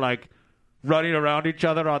cat are like running around each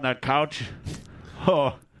other on that couch?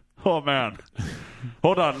 Oh man.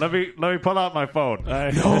 Hold on, let me pull out my phone.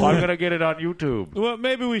 I'm gonna get it on YouTube. Well,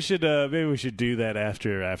 maybe we should do that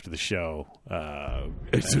after the show.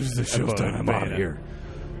 As soon as the show's done, I'm out of here.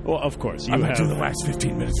 Well, of course. I'm going to do the last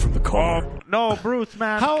 15 minutes from the car. No, Bruce,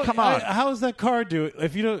 man, come on. How's that car do?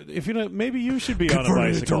 If you don't, maybe you should be on a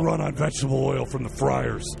Converted it to bicycle. run on vegetable oil from the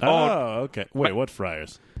fryers. Oh, okay. Wait, what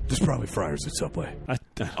fryers? There's probably fryers at Subway.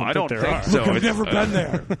 I don't there think are. so. Look, I've It's- never been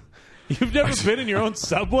there. You've never been in your own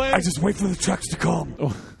Subway? I just wait for the trucks to come.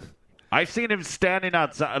 I've seen him standing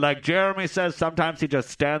outside. Like Jeremy says, sometimes he just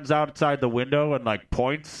stands outside the window and like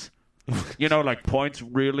points. Like points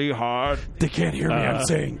really hard. They can't hear me. I'm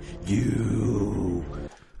saying you.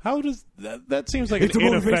 How does that seems like It's a an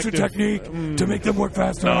motivation ineffective technique to make them work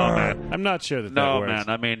faster. No, man. I'm not sure that No, works. man.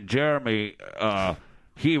 I mean, Jeremy,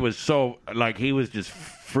 he was so, like, he was just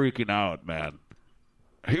freaking out, man.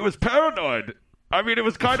 He was paranoid. I mean, it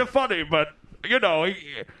was kind of funny, but,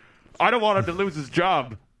 I don't want him to lose his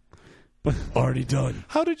job. Already done.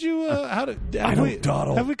 How did you?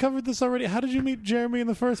 Have we covered this already? How did you meet Jeremy in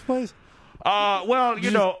the first place?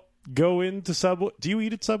 Well, Go into Subway. Do you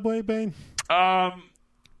eat at Subway, Bane?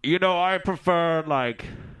 I prefer, like,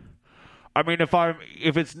 I mean,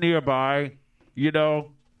 if it's nearby,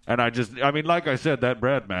 and like I said, that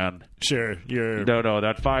bread, man. Sure, you're. No,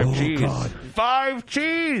 that 5 cheese. God. 5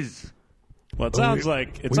 cheese! Well, it sounds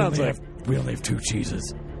like we only have 2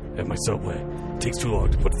 cheeses at my Subway. It takes too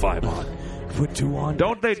long to put 5 on. put 2 on.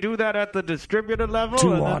 Don't they do that at the distributor level?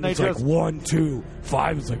 2 and on, then they it's just like 1, 2,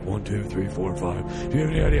 5 is like 1, 2, 3, 4, 5. Do you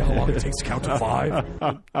have any idea how long it takes to count to 5?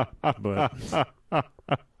 But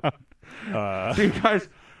you guys.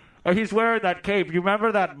 He's wearing that cape. You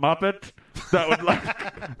remember that Muppet that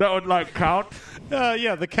would like count?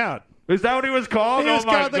 yeah, the Count. Is that what he was called? He was oh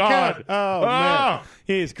my called the God! Count. Oh man,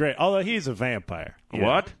 he's great. Although he's a vampire. Yeah.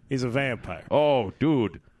 What? He's a vampire. Oh,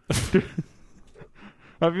 dude.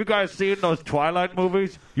 Have you guys seen those Twilight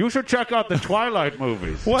movies? You should check out the Twilight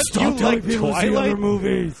movies. What? Stop you telling like people to see other Twilight?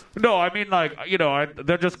 movies. No, I mean like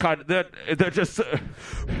they're just kind of they're just.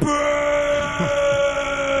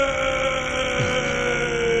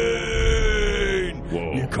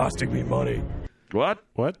 Whoa. You're costing me money What?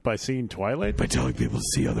 What? By seeing Twilight? by telling people to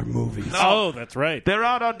see other movies. Oh, that's right. They're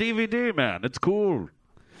out on DVD, man. It's cool.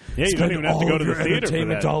 Yeah, you don't Spend even have to all go of to the your theater for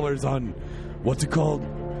entertainment that. dollars on what's it called?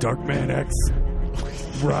 Darkman X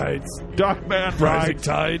rides. Darkman Rising rides.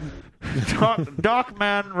 Tide.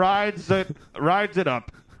 Darkman rides it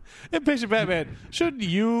up. And Patient Batman, shouldn't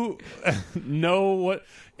you know what?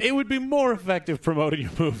 It would be more effective promoting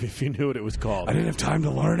your movie if you knew what it was called. I didn't have time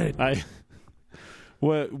to learn it.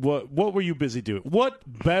 What were you busy doing? What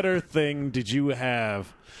better thing did you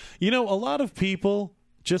have? You know, a lot of people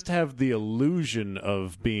just have the illusion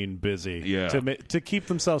of being busy to keep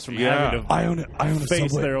themselves from having to I own a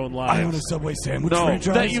face Subway. their own lives. I own a Subway sandwich No,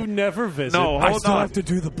 franchise. that you never visit. No, I hold still on. have to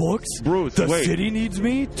do the books. Bruce, the wait. city needs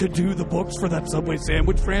me to do the books for that Subway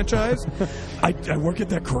sandwich franchise. I work at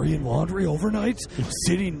that Korean laundry overnights.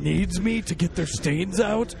 City needs me to get their stains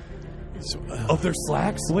out of their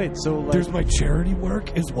slacks. Wait, so like, There's my charity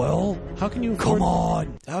work as well. how can you afford, Come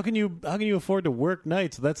on. How can you afford to work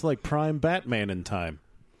nights? That's like prime Batman in time.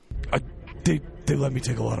 They let me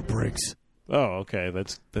take a lot of breaks. Oh, okay,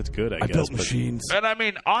 that's good. I I guess. built but- machines. And I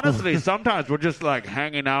mean, honestly, sometimes we're just like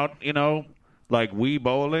hanging out, like Wii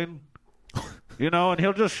bowling, and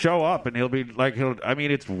he'll just show up and he'll be like,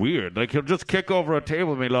 it's weird. Like he'll just kick over a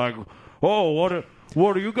table and be like, "Oh,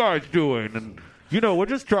 what are you guys doing?" And we're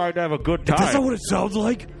just trying to have a good time. That's not what it sounds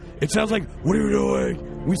like. It sounds like, what are you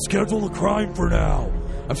doing? We scheduled a crime for now.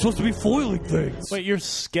 I'm supposed to be foiling things. Wait, you're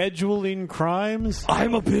scheduling crimes?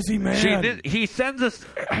 I'm a busy man. He sends us.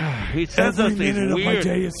 He sends Every us these minute of my weird.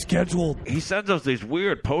 day is scheduled. He sends us these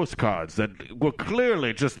weird postcards that were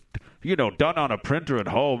clearly just done on a printer at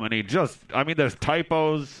home, and there's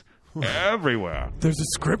typos everywhere. There's a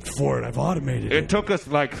script for it. I've automated it. It took us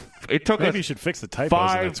Maybe you should fix the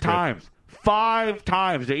typos in that script. 5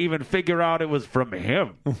 times to even figure out it was from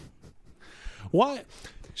him. Why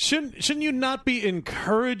shouldn't you not be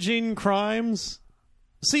encouraging crimes?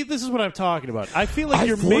 See, this is what I'm talking about. I feel like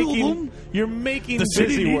I foil them? you're making The city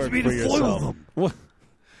busy needs work me for to foil yourself. them. Well,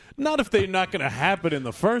 not if they're not going to happen in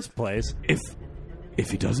the first place. If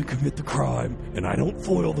he doesn't commit the crime and I don't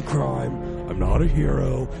foil the crime, I'm not a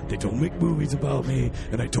hero. They don't make movies about me,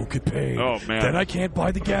 and I don't get paid. Oh, man. Then I can't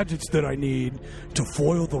buy the gadgets that I need to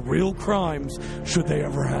foil the real crimes should they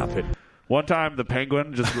ever happen. One time, the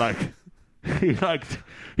Penguin just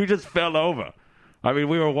he just fell over. I mean,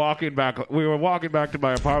 we were walking back to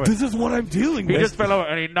my apartment. This is what I'm dealing He with. just fell over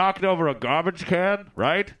and he knocked over a garbage can,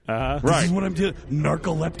 right? Uh-huh. This Right. is what I'm dealing.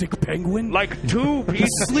 Narcoleptic penguin. Like 2 he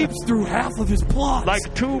pieces. sleeps through half of his plots.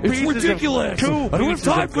 Like 2 It's pieces. ridiculous. Of, 2 I don't have pieces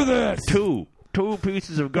time of, for this. Two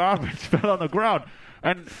pieces of garbage fell on the ground.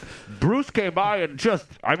 And Bruce came by and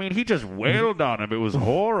he just wailed on him. It was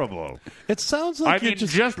horrible. It sounds like you're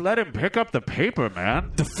just let him pick up the paper,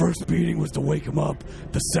 man. The first beating was to wake him up.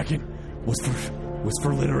 The second was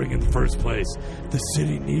for littering in the first place. The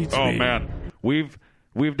city needs me. Oh man,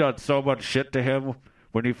 we've done so much shit to him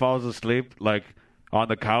when he falls asleep, like on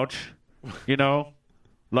the couch,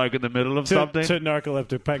 like in the middle of something. to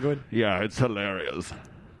narcoleptic penguin. Yeah, it's hilarious.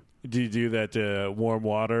 Do you do that warm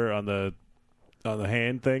water on the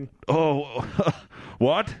hand thing? Oh,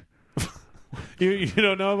 what? You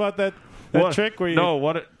don't know about that What? trick where you No,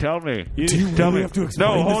 what? Tell me. Do you tell really me. have to explain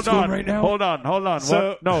No, this hold to him on. right now? Hold on. So-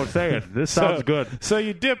 What? No, say it. This sounds good. So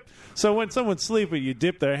you dip. So when someone's sleeping, you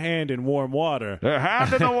dip their hand in warm water, Their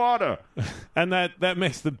hand in the water. and that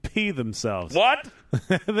makes them pee themselves. What?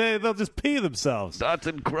 They'll just pee themselves. That's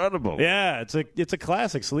incredible. Yeah, it's a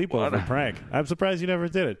classic sleepover What? prank. I'm surprised you never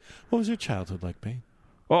did it. What was your childhood like, Bane?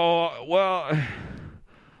 Oh, well,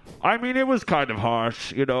 I mean, it was kind of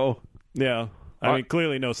harsh, Yeah, I mean,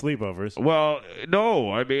 clearly no sleepovers. Well,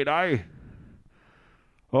 no, I mean,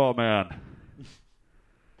 oh, man.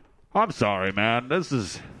 I'm sorry, man.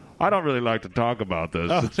 I don't really like to talk about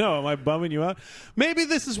this. Oh no, am I bumming you out? Maybe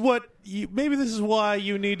this is why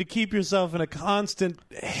you need to keep yourself in a constant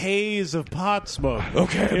haze of pot smoke.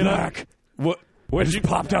 Okay, I'm back. What? I just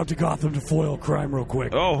popped out to Gotham to foil crime real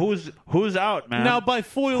quick. Oh, who's out, man? Now, by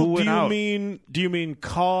foil, Who went out? do you mean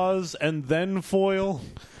cause and then foil?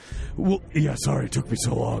 Well, yeah, sorry it took me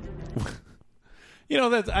so long. You know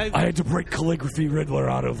that I had to break Calligraphy Riddler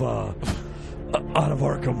out of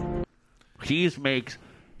Arkham.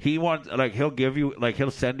 He wants, like, he'll give you, like, he'll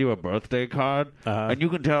send you a birthday card, and you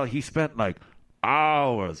can tell he spent, like,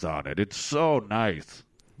 hours on it. It's so nice.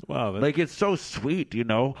 Wow, Like, it's so sweet, you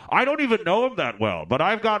know? I don't even know him that well, but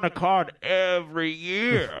I've gotten a card every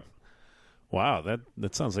year. wow,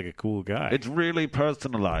 that sounds like a cool guy. It's really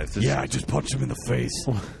personalized. Yeah, I just punched him in the face.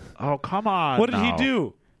 Oh, come on. What did now. he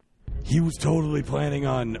do? He was totally planning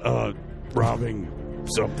on robbing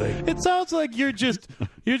something. It sounds like you're just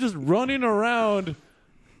running around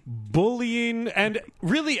bullying and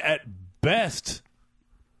really at best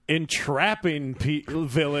entrapping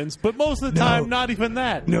villains, but most of the time not even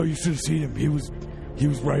that. No, you should have seen him. He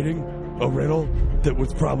was writing a riddle that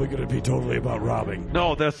was probably going to be totally about robbing.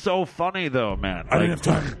 No, they're so funny, though, man. I didn't have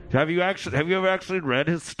time. Have you ever actually read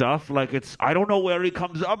his stuff? Like, I don't know where he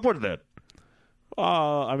comes up with it.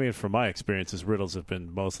 I mean, from my experience, his riddles have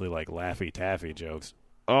been mostly like Laffy Taffy jokes.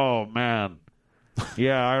 Oh, man.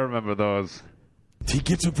 Yeah, I remember those. He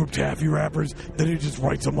gets them from taffy wrappers, then he just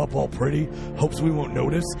writes them up all pretty, hopes we won't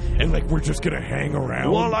notice, and like we're just going to hang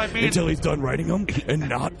around until he's done writing them and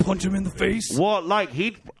not punch him in the face. Well, like,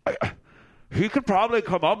 he could probably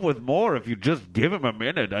come up with more if you just give him a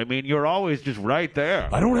minute. I mean, you're always just right there.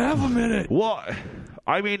 I don't have a minute. Well,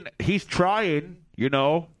 I mean, he's trying, you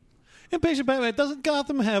know. Impatient Batman, doesn't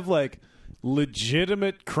Gotham have like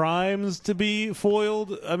legitimate crimes to be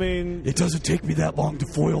foiled? I mean, It doesn't take me that long to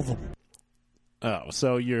foil them. oh,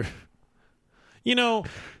 so you're, you know,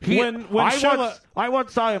 I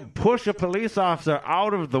once saw him push a police officer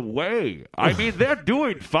out of the way. I mean, they're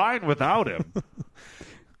doing fine without him.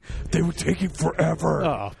 They were taking forever.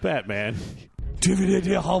 Oh, Batman. Do you have any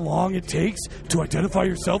idea how long it takes to identify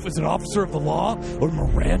yourself as an officer of the law or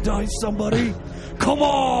Mirandize somebody? Come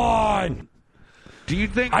on! Do you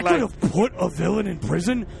think I could have put a villain in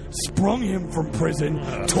prison, sprung him from prison,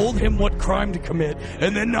 told him what crime to commit,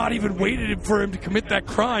 and then not even waited for him to commit that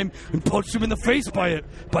crime and punched him in the face by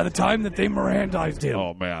the time that they Mirandized him.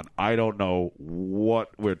 Oh, man, I don't know what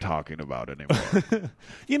we're talking about anymore.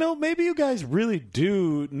 You know, maybe you guys really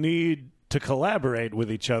do need to collaborate with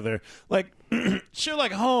each other. Like,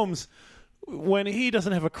 Sherlock Holmes, when he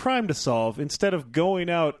doesn't have a crime to solve, instead of going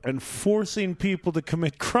out and forcing people to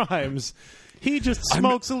commit crimes, he just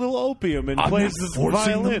smokes a little opium and plays the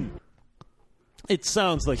violin. It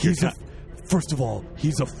sounds like first of all,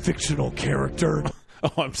 he's a fictional character.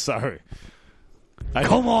 Oh, I'm sorry.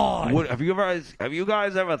 Come on! Have you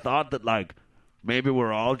guys ever thought that, like, maybe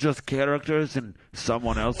we're all just characters in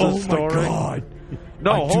someone else's story? Oh my God!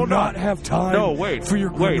 No, I do not have time. No, wait for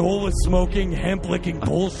your granola smoking, hemp licking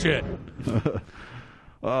bullshit.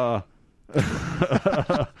 Yeah.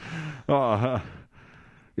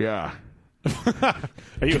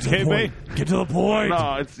 Are you okay, mate? Get to the point.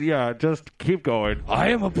 No, just keep going. I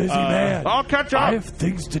am a busy man. I'll catch up. I have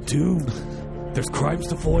things to do. There's crimes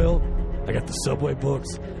to foil. I got the Subway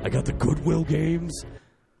books. I got the Goodwill games.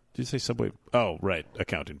 Did you say Subway? Oh, right.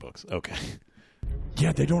 Accounting books. Okay.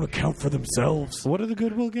 Yeah, they don't account for themselves. What are the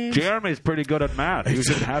Goodwill games? Jeremy's pretty good at math. You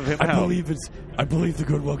should have him help. I believe the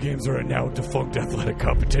Goodwill games are a now defunct athletic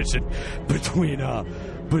competition between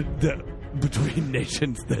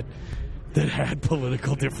nations that had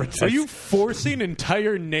political differences. Are you forcing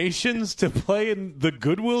entire nations to play in the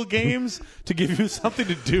Goodwill games to give you something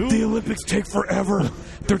to do? The Olympics take forever.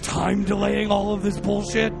 They're time delaying all of this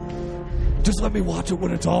bullshit. Just let me watch it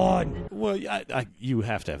when it's on. Well, you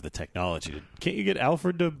have to have the technology. Can't you get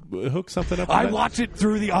Alfred to hook something up? I watch it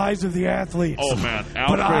through the eyes of the athletes. Oh, man.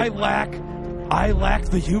 Alfred. But I lack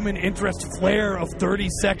the human interest flair of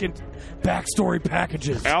 30-second backstory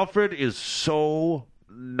packages. Alfred is so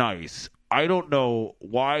nice. I don't know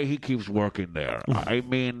why he keeps working there. I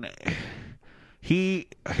mean,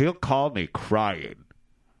 he'll call me crying.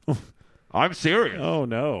 I'm serious. Oh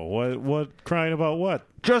no! What crying about? What?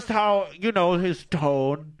 Just how his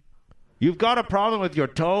tone. You've got a problem with your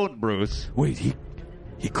tone, Bruce. Wait,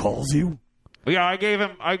 he calls you? Yeah, I gave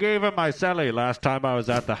him my celly last time I was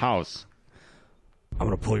at the house. I'm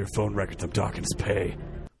gonna pull your phone records. I'm docking his pay.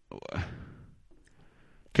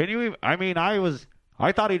 Can you? I mean,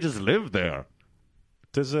 I thought he just lived there.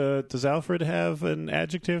 Does Alfred have an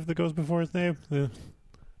adjective that goes before his name?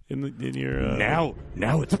 In your now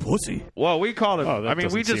it's pussy. Well, we call him. Oh, I mean,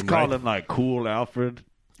 we just call him like Cool Alfred.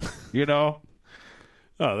 You know.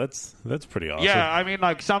 Oh, that's pretty awesome. Yeah, I mean,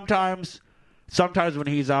 like sometimes sometimes when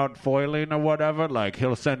he's out foiling or whatever, like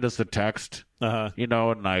he'll send us a text, you know,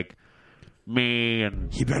 and like me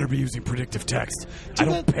and He better be using predictive text. I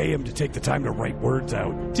don't pay him to take the time to write words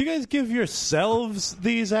out. Do you guys give yourselves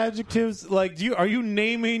these adjectives? Like, are you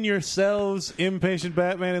naming yourselves Impatient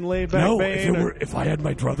Batman and Laid Back No, Bane? if I had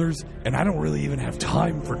my druthers, and I don't really even have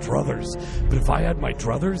time for druthers, but if I had my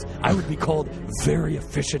druthers, I would be called Very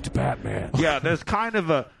Efficient Batman. yeah, there's kind of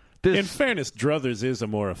a In fairness, druthers is a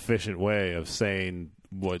more efficient way of saying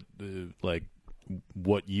what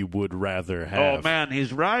you would rather have. Oh man,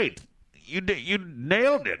 he's right. You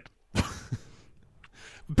nailed it.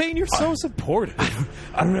 Bane, you're so supportive.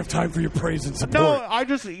 I don't have time for your praise and support. No, I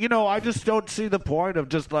just don't see the point of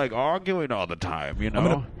just like arguing all the time. You know,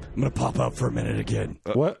 I'm gonna pop out for a minute again.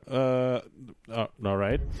 What? All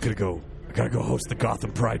right. I gotta go host the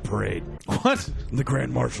Gotham Pride Parade. What? I'm the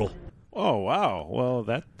Grand Marshal. Oh wow. Well,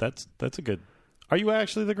 that's a good. Are you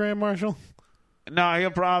actually the Grand Marshal? no, he'll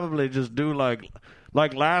probably just do like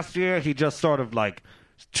last year. He just sort of like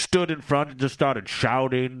stood in front and just started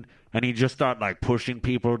shouting, and he just started like pushing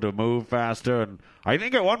people to move faster. And I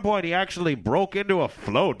think at one point he actually broke into a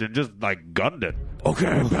float and just like gunned it. Okay,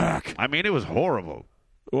 I'm back. I mean, it was horrible.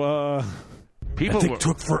 That thing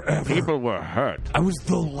took forever. People were hurt. I was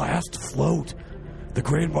the last float. The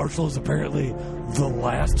Grand Marshal is apparently the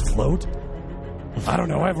last float. I don't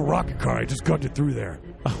know. I have a rocket car. I just gunned it through there.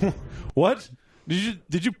 What?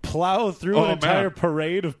 Did you plow through an entire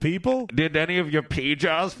parade of people? Did any of your pee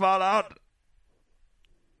jars fall out?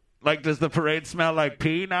 Like, does the parade smell like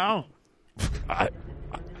pee now? I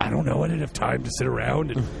don't know. I didn't have time to sit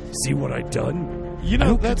around and see what I'd done. You know, I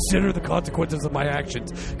don't consider the consequences of my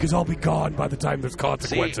actions because I'll be gone by the time there's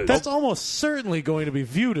consequences. That's almost certainly going to be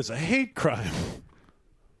viewed as a hate crime.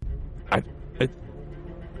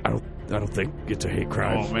 I don't think it's a hate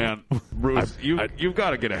crime. Oh man, Bruce, you've got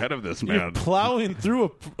to get ahead of this, man. You're plowing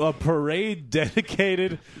through a parade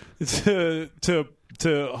dedicated to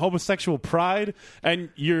homosexual pride, and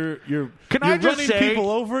you're running people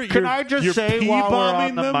over. Can I just say while we're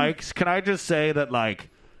on the them? mics? Can I just say that, like,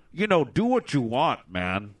 you know, do what you want,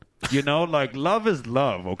 man. You know, like, love is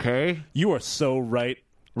love. Okay. You are so right.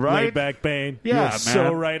 Right? Laid Back Bane. Yeah, you are man.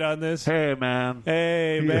 so right on this. Hey, man.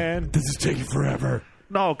 Hey, man. This is taking forever.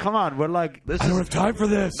 No, come on. We're like, I don't have time for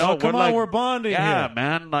this. No, come on, we're bonding yeah, here.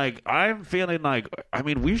 man. Like, I'm feeling like, I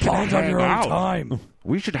mean, we should Bond on hang your own out. time.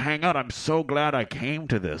 We should hang out. I'm so glad I came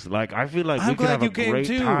to this. Like, I feel like I'm we could glad have a you came great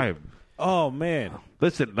too. time. Oh man.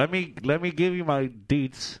 Listen, let me give you my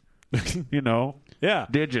deets. You know, Yeah.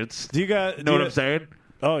 digits. Do you got? You know what I'm saying?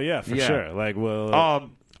 Oh yeah, for Yeah. sure. Like, well,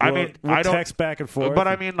 I mean, we'll I don't text back and forth. But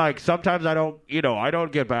I mean, like, sometimes I don't. You know, I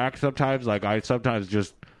don't get back. Sometimes, like, I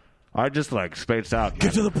just like space out.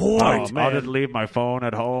 Get to the point. I'll just leave my phone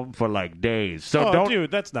at home for like days. So oh, don't,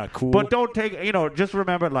 dude, that's not cool. But don't take. You know, just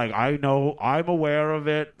remember, like, I know I'm aware of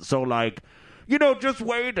it. So like, you know, just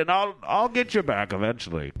wait, and I'll get you back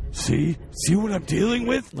eventually. See what I'm dealing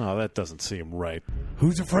with? No, that doesn't seem right.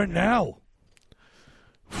 Who's a friend now?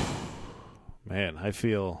 Man, I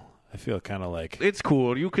feel kind of like It's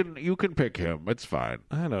cool. You can pick him. It's fine.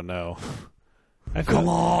 I don't know. Come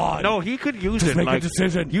on. No, he could use Just it. make a like,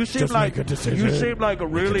 decision. You seem Just like make a decision. you seem like a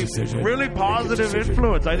Make a really, decision. really Make a positive decision.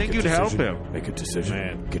 influence. I Make think a you'd help decision. him. Make a decision.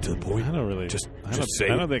 Man. Get to the point. I don't really. Just I say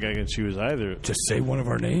don't it. think I can choose either. Just say one of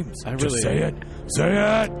our names. I Just really- say it. Say it.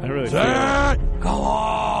 I really say feel- it. Go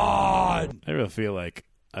on. I really feel like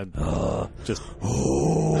I just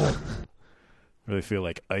really feel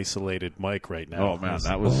like isolated Mike right now. Oh man,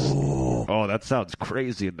 that was. Oh, that sounds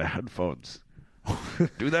crazy in the headphones.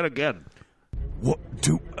 Do that again. What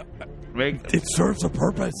do? Make It serves a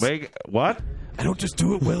purpose. what? I don't just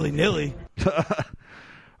do it willy nilly.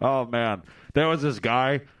 Oh man, there was this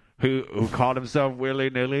guy who called himself Willy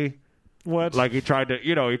Nilly. What? Like he tried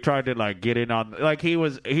to like get in on, like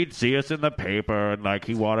he'd see us in the paper and like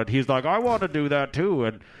he's like, I want to do that too,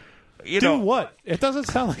 and you do know what? It doesn't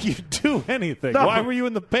sound like you do anything. No, Why but- were you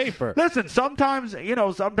in the paper? Listen, sometimes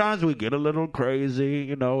we get a little crazy.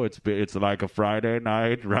 You know, it's like a Friday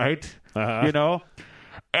night, right? Uh-huh. You know,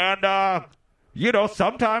 and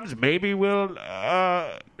sometimes maybe we'll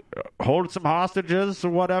hold some hostages or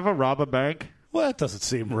whatever, rob a bank. Well, that doesn't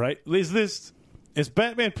seem right. Is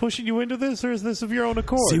Batman pushing you into this, or is this of your own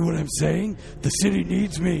accord? See what I'm saying? The city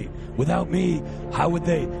needs me. Without me, how would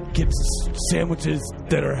they get sandwiches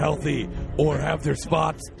that are healthy, or have their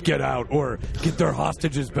spots get out, or get their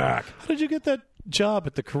hostages back? How did you get that job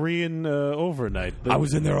at the Korean overnight? I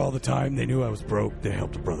was in there all the time. They knew I was broke. They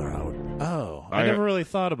helped a brother out. Oh, I never really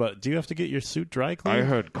thought about it. Do you have to get your suit dry cleaned? I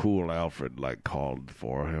heard Cool Alfred like called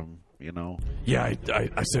for him. you know. Yeah,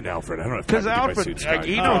 I sent Alfred. I don't have time Because to get my Alfred, suits like, done.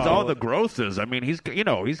 he knows all the grosses. I mean, he's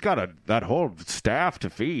got that whole staff to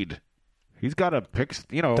feed. He's got to pick,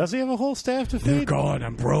 Does he have a whole staff to They're feed? gone.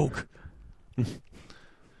 I'm broke.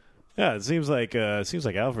 Yeah, it seems like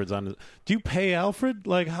Alfred's on. Do you pay Alfred?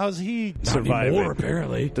 Like, how's he Not surviving? anymore,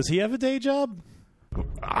 apparently. Does he have a day job?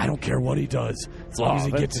 I don't care what he does, as long as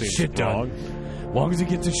he that gets his seems shit wrong. done. As long as he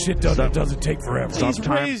gets his shit done, it doesn't take forever. He's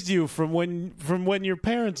Sometime- raised you from when your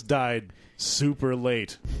parents died super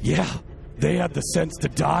late. Yeah, they had the sense to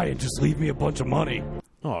die and just leave me a bunch of money.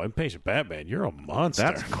 Oh, Impatient Batman, you're a monster.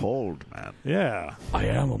 That's cold, man. yeah. I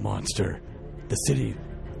am a monster. The city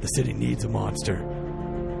needs a monster.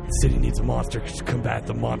 The city needs a monster to combat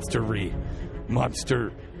the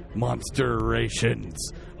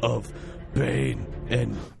monsterations of Bane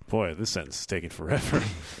and Boy, this sentence is taking forever.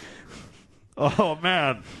 Oh,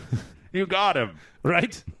 man. You got him.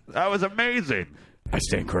 Right? That was amazing. I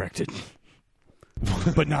stand corrected.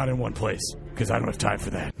 But not in one place, because I don't have time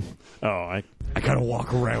for that. Oh, I I gotta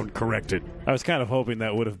walk around corrected. was kind of hoping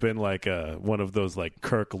that would have been like one of those like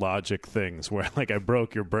Kirk logic things where like I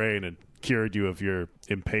broke your brain and cured you of your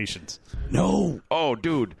impatience. No. Oh,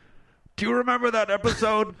 dude. Do you remember that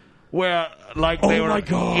episode where, like, they Oh, were my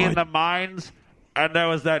God. in the mines and there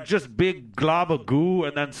was that just big glob of goo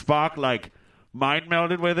and then Spock, like, mind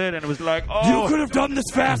melded with it and it was like, oh. You could have done this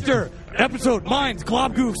faster. Episode Mines,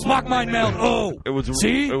 Glob Goof, Spock Mind Meld. Oh. It was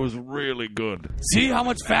See? It was really good. See how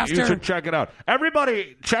much You faster? should check it out.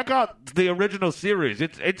 Everybody, check out the original series.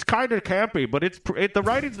 It's kind of campy, but the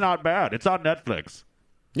writing's not bad. It's on Netflix.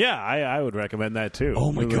 Yeah, I would recommend that too.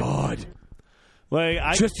 Oh my Really. God. Like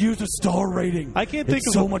I Just use a star rating. I can't think it's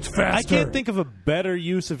of so a, much faster. I can't think of a better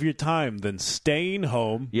use of your time than staying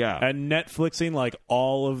home Yeah. and Netflixing like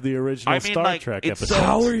all of the original I mean, Star like, Trek it's episodes.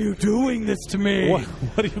 How are you doing this to me? What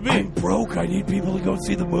do you I'm mean? broke. I need people to go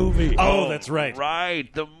see the movie. Oh, that's right.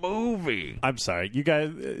 Right, the movie. I'm sorry, you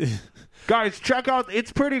guys. Guys, check out.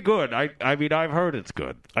 It's pretty good. I mean, I've heard it's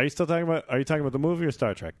good. Are you still talking about? Are you talking about the movie or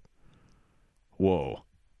Star Trek? Whoa.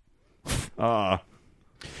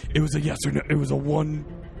 It was a yes or no. It was a one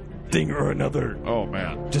thing or another. Oh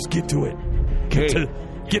man. Just get to it. Hey,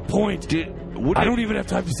 Get point. I don't even have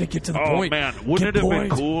time to say get to the Oh point. man, wouldn't Get it have been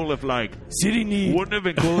point. cool if like? City need. Wouldn't it have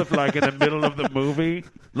been cool if like in the middle of the movie,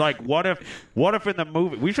 like what if in the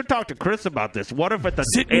movie? We should talk to Chris about this. What if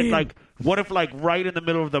what if like right in the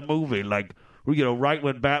middle of the movie, like, you know, right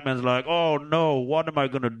when Batman's like, oh no, what am I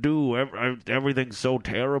gonna do? Everything's so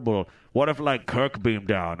terrible. What if like Kirk beamed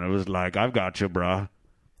down and it was like, I've got you, bruh.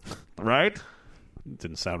 Right?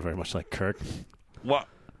 Didn't sound very much like Kirk. What?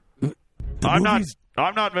 The I'm movie's-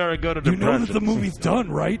 not very good at You know impressions. that the movie's done,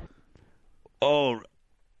 right? Oh,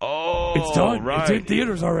 It's done. Right. It's in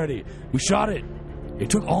theaters already. We shot it. It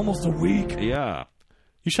took almost a week. Yeah.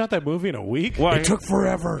 You shot that movie in a week? Well, It took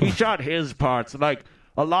forever. he shot his parts. Like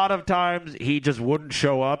a lot of times, he just wouldn't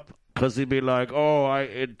show up because he'd be like, "Oh,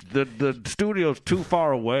 the studio's too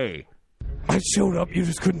far away." I showed up. You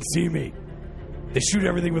just couldn't see me. They shoot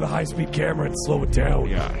everything with a high-speed camera and slow it down.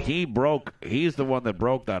 Yeah, he's the one that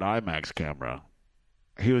broke that IMAX camera.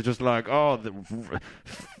 He was just like, "Oh,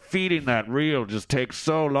 feeding that reel just takes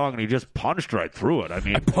so long," and he just punched right through it. I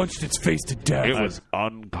mean, I punched its face to death. it was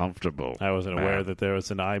uncomfortable. I wasn't Man. aware that there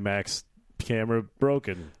was an IMAX camera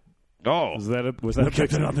broken. Oh, Was that a We picture?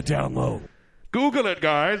 kept it on the down low. Google it,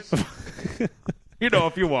 guys. You know,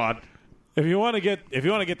 if you want. If you want to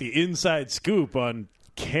get the inside scoop on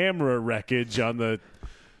camera wreckage on the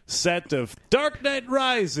set of Dark Knight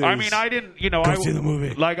Rises. I mean, I didn't, you know, Go see the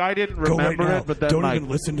movie. Like, I didn't Go right remember now. it, but then Don't like, even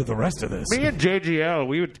listen to the rest of this. me and JGL,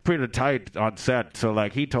 we were pretty tight on set, so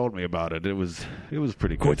like he told me about it. It was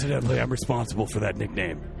pretty good. Coincidentally, I'm responsible for that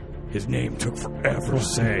nickname. His name took forever to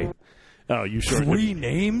say. Oh, you sure? 3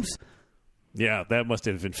 names? Yeah, that must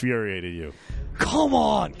have infuriated you. Come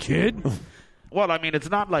on, kid. Well, I mean, it's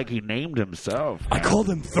not like he named himself. I called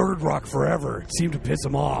him Third Rock forever. It seemed to piss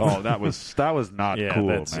him off. Oh, that was not Yeah, cool,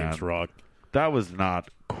 that man. seems wrong. That was not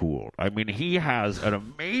cool. I mean, he has an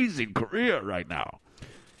amazing career right now.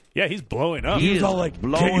 Yeah, he's blowing up. He He was is all like, "Can't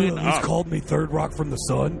blowing you at least up." called me Third Rock from the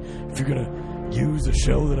Sun if you're gonna use a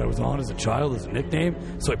show that I was on as a child as a nickname?"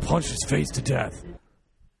 So I punched his face to death.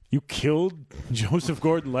 You killed Joseph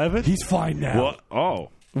Gordon-Levitt? He's fine now. What? Oh,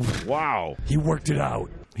 wow. He worked it out.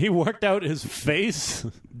 He worked out his face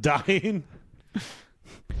dying?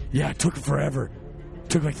 Yeah, it took forever. It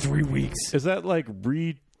took like 3 weeks. Is that like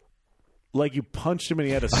you punched him and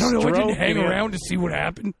he had a I don't know. I stroke didn't hang and he had- around to see what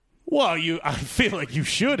happened. Well, I feel like you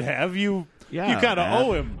should have. You Yeah, kind of man.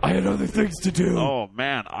 owe him. I had other things to do. Oh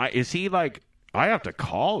man, is he like? I have to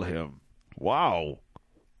call him. Wow.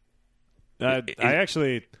 I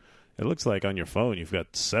actually, It looks like on your phone you've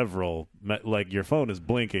got several, like your phone is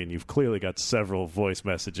blinking. You've clearly got several voice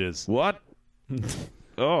messages. What?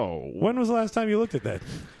 Oh. When was the last time you looked at that?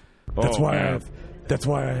 That's Oh, why man. That's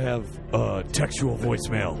why I have textual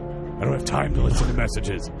voicemail. I don't have time to listen to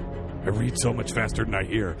messages. I read so much faster than I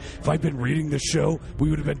hear. If I'd been reading this show, we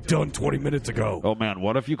would have been done 20 minutes ago. Oh, man,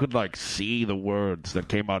 what if you could, like, see the words that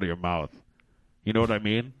came out of your mouth? You know what I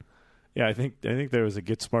mean? Yeah, I think there was a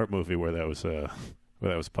Get Smart movie where that was a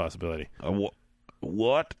possibility.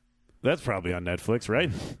 What? That's probably on Netflix, right?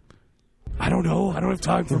 I don't know. I don't have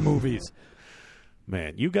time for movies.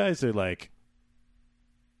 Man, you guys are like,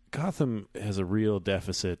 Gotham has a real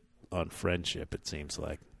deficit on friendship, it seems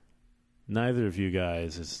like. Neither of you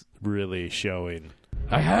guys is really showing.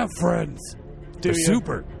 I have friends. They're you?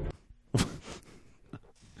 super.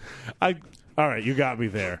 All right, you got me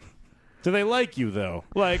there. Do they like you, though?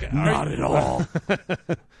 Like, Not at all.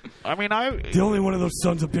 I mean, The only one of those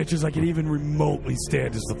sons of bitches I can even remotely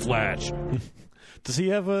stand is the Flash. Does he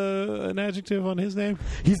have an adjective on his name?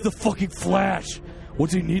 He's the fucking Flash.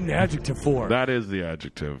 What's he need an adjective for? that is the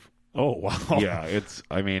adjective. Oh, wow. Yeah,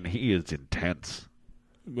 he is intense.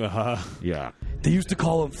 Yeah. They used to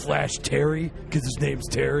call him Flash Terry because his name's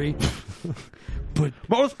Terry. But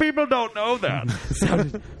Most people don't know that.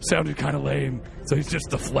 it sounded kind of lame, so he's just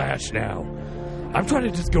the Flash now. I'm trying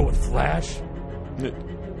to just go with Flash,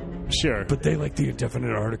 Sure. but they like the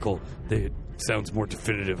indefinite article. It sounds more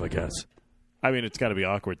definitive, I guess. I mean, it's got to be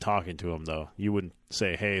awkward talking to him, though. You wouldn't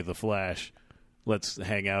say, hey, the Flash, let's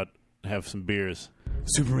hang out, have some beers.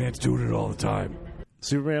 Superman's doing it all the time.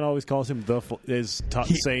 Superman always calls him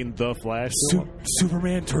saying the Flash. to him?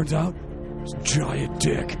 Superman turns out is a giant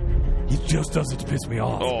dick. He just does it to piss me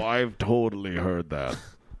off. Oh, I've totally heard that.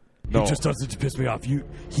 No. He just does it to piss me off.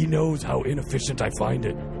 He knows how inefficient I find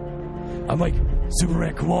it. I'm like,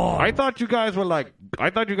 Superman, come on. I thought you guys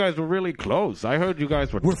were really close. I heard you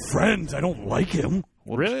guys were. We're friends. I don't like him.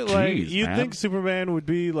 Really? Like, Jeez, you'd man. think Superman would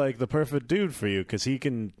be like the perfect dude for you because he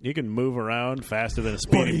can move around faster than a But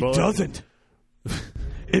speeding he bullet. doesn't.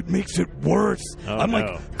 It makes it worse. Oh, I'm no.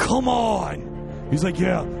 like, come on. He's like,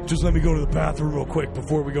 yeah, just let me go to the bathroom real quick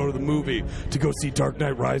before we go to the movie to go see Dark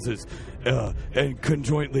Knight Rises, and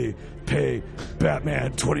conjointly pay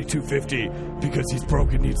Batman $22.50 because he's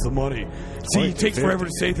broke and needs the money. See, he takes forever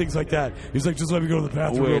to say things like that. He's like, just let me go to the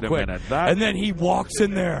bathroom Wait real a quick. minute, And then he walks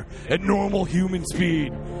in there at normal human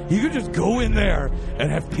speed. He could just go in there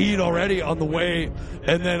and have peed already on the way,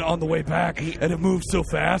 and then on the way back, and it moves so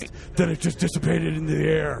fast that it just dissipated into the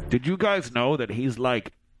air. Did you guys know that he's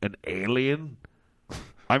like an alien?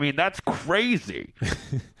 I mean, that's crazy,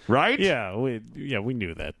 right? Yeah, we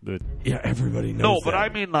knew that. But Yeah, everybody knows No, but that. I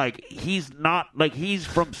mean, like, he's not like he's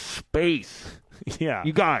from space. yeah,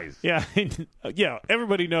 You guys, yeah, yeah.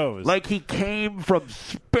 Everybody knows. like, he came from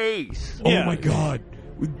space. Oh Yeah. my God.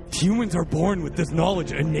 Humans are born with this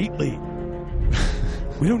knowledge innately.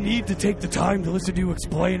 We don't need to take the time to listen to you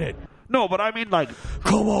explain it. No, but I mean, like,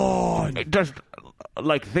 Come on. just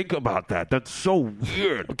like think about that. That's so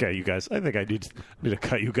weird. Okay, you guys. I think I need to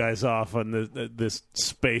cut you guys off on this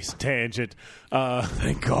space tangent.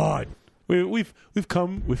 Thank God. We've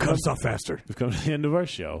come Cut us off faster. we've come to the end of our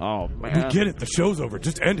show. Oh We man. get it. The show's over.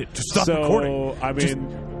 Just end it. Just stop so recording. I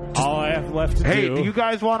mean, all I have left to Hey, do. do you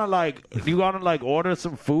guys want to like order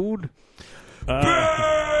some food?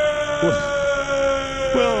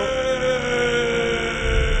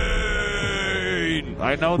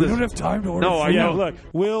 I know We this. don't have time to order No, I food. yeah, know. look,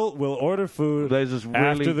 we'll order food There's this really,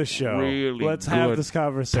 after the show. really Let's have good this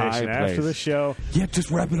conversation Thai after place. the show. Yeah, just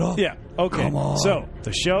wrap it up. Yeah. Okay. Come on. So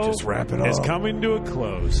the show Just wrap it is up. coming to a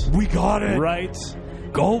close We got it. right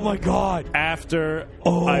Oh my God. after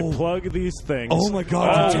Oh. I plug these things. Oh my God.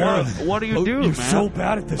 Oh, you're terrible. what do you do, You're man? so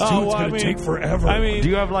bad at this too. Oh, It's well, gonna I mean- take forever. I mean, Do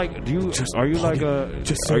you have like? Just Are you plug like it. a?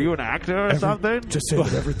 Just say- Are you an actor or something? Just say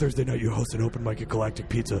that every Thursday night you host an open mic at Galactic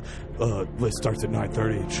Pizza. List starts at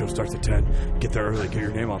 9:30. Show starts at 10. Get there early. Get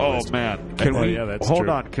your name on the Oh list. man, And can then- we? yeah, that's hold true.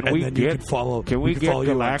 on. Can And we then you get? can follow. Can we get follow you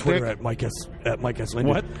on Galactic? Twitter at Mike S. Linden.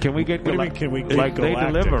 What? Can we get? What do you mean, can we get like they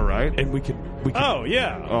Galactic? deliver, right? And we can. Oh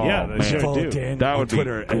yeah, Oh, yeah. man. They sure follow do. Dan That on would be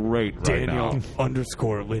Twitter at great right Daniel now.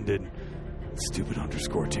 _Linden. Stupid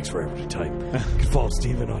underscore takes forever to type. You can follow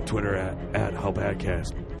Steven on Twitter at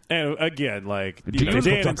HowBadCast. And again, like Do you- Dan and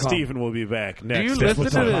Facebook.com. Steven will be back next. Do you That's listen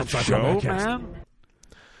what's to on this Hotshot show, Podcast.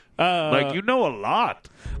 man? Like you know a lot.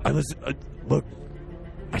 I listen. Look,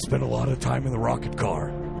 I spend a lot of time in the rocket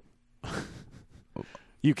car.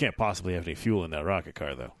 You can't possibly have any fuel in that rocket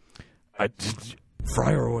car, though.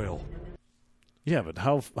 Fryer oil. Yeah, but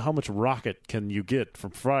how much rocket can you get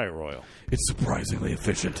from fryer oil? It's surprisingly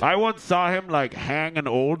efficient. I once saw him like hang an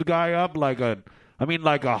old guy up like a I mean,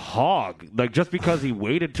 like a hog. Like, just because he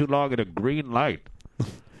waited too long at a green light.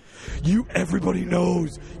 Everybody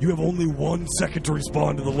knows you have only 1 second to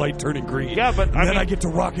respond to the light turning green. Yeah, but then I get to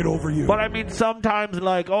rocket over you. But I mean, sometimes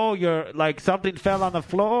you're like something fell on the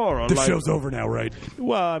floor. Or the show's over now, right?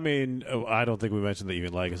 Well, I mean, I don't think we mentioned that you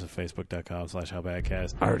can like us at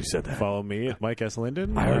Facebook.com/HowBadCast. I already said that. Follow me at Mike S.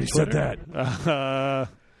 Linden. I already said that.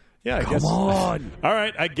 Yeah, I guess. Come on. All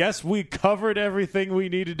right, I guess we covered everything we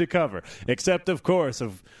needed to cover, except, of course,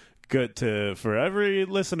 for every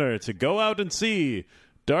listener to go out and see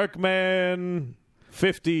Darkman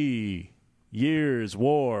 50 Years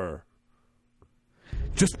War.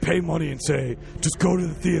 Just pay money and say, just go to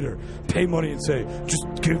the theater, pay money and say, just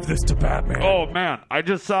give this to Batman. Oh, man, I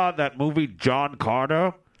just saw that movie John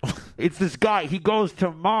Carter. It's this guy, he goes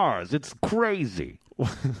to Mars. It's crazy.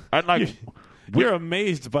 And like... You're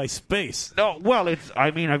amazed by space. No, well,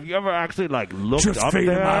 have you ever actually, like, looked just up fade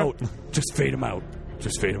there? Him out. Just fade him out.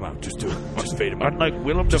 Just fade him out. Just do it. Just fade him out. And, like,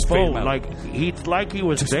 Willem Dafoe, like, he's like he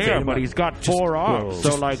was just there, but he's got 4 arms.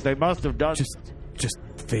 So, like, they must have done... Just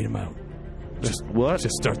fade him out. Just what?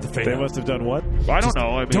 Just start the fade They out. must have done what? I don't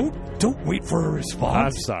know. I mean... Don't wait for a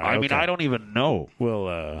response. I'm sorry. I mean, I don't even know.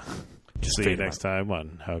 We'll see you next time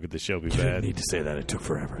on How Could the Show Be You Bad? didn't need to say that. It took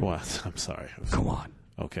forever. What? I'm sorry. Come on.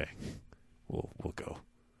 Okay. We'll go.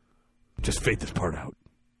 Just fade this part out.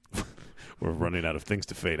 We're running out of things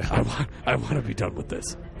to fade out. I want to be done with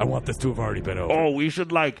this. I want this to have already been over. Oh, we should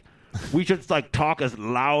talk as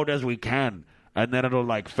loud as we can, and then it'll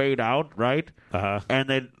like fade out, right? And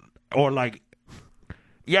then, and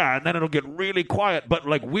then it'll get really quiet, but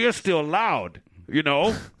like we're still loud, you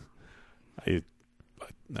know? I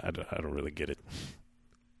don't really get it.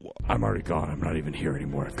 I'm already gone. I'm not even here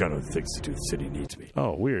anymore. I've got other things to do. The city needs me.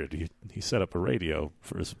 Oh, weird. He set up a radio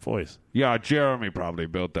for his voice. Yeah, Jeremy probably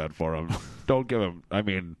built that for him. Don't give him... I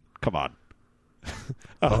mean, come on.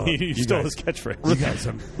 You stole his catchphrase. You guys,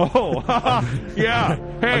 yeah.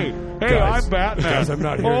 Hey, guys, I'm Batman. Guys, I'm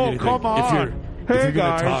not hearing anything. Come on. Hey,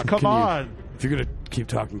 guys, come on. If you're going to keep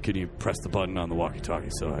talking, can you press the button on the walkie-talkie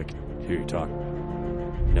so I can hear you talk?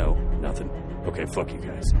 No, nothing. Okay, fuck you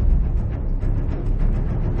guys.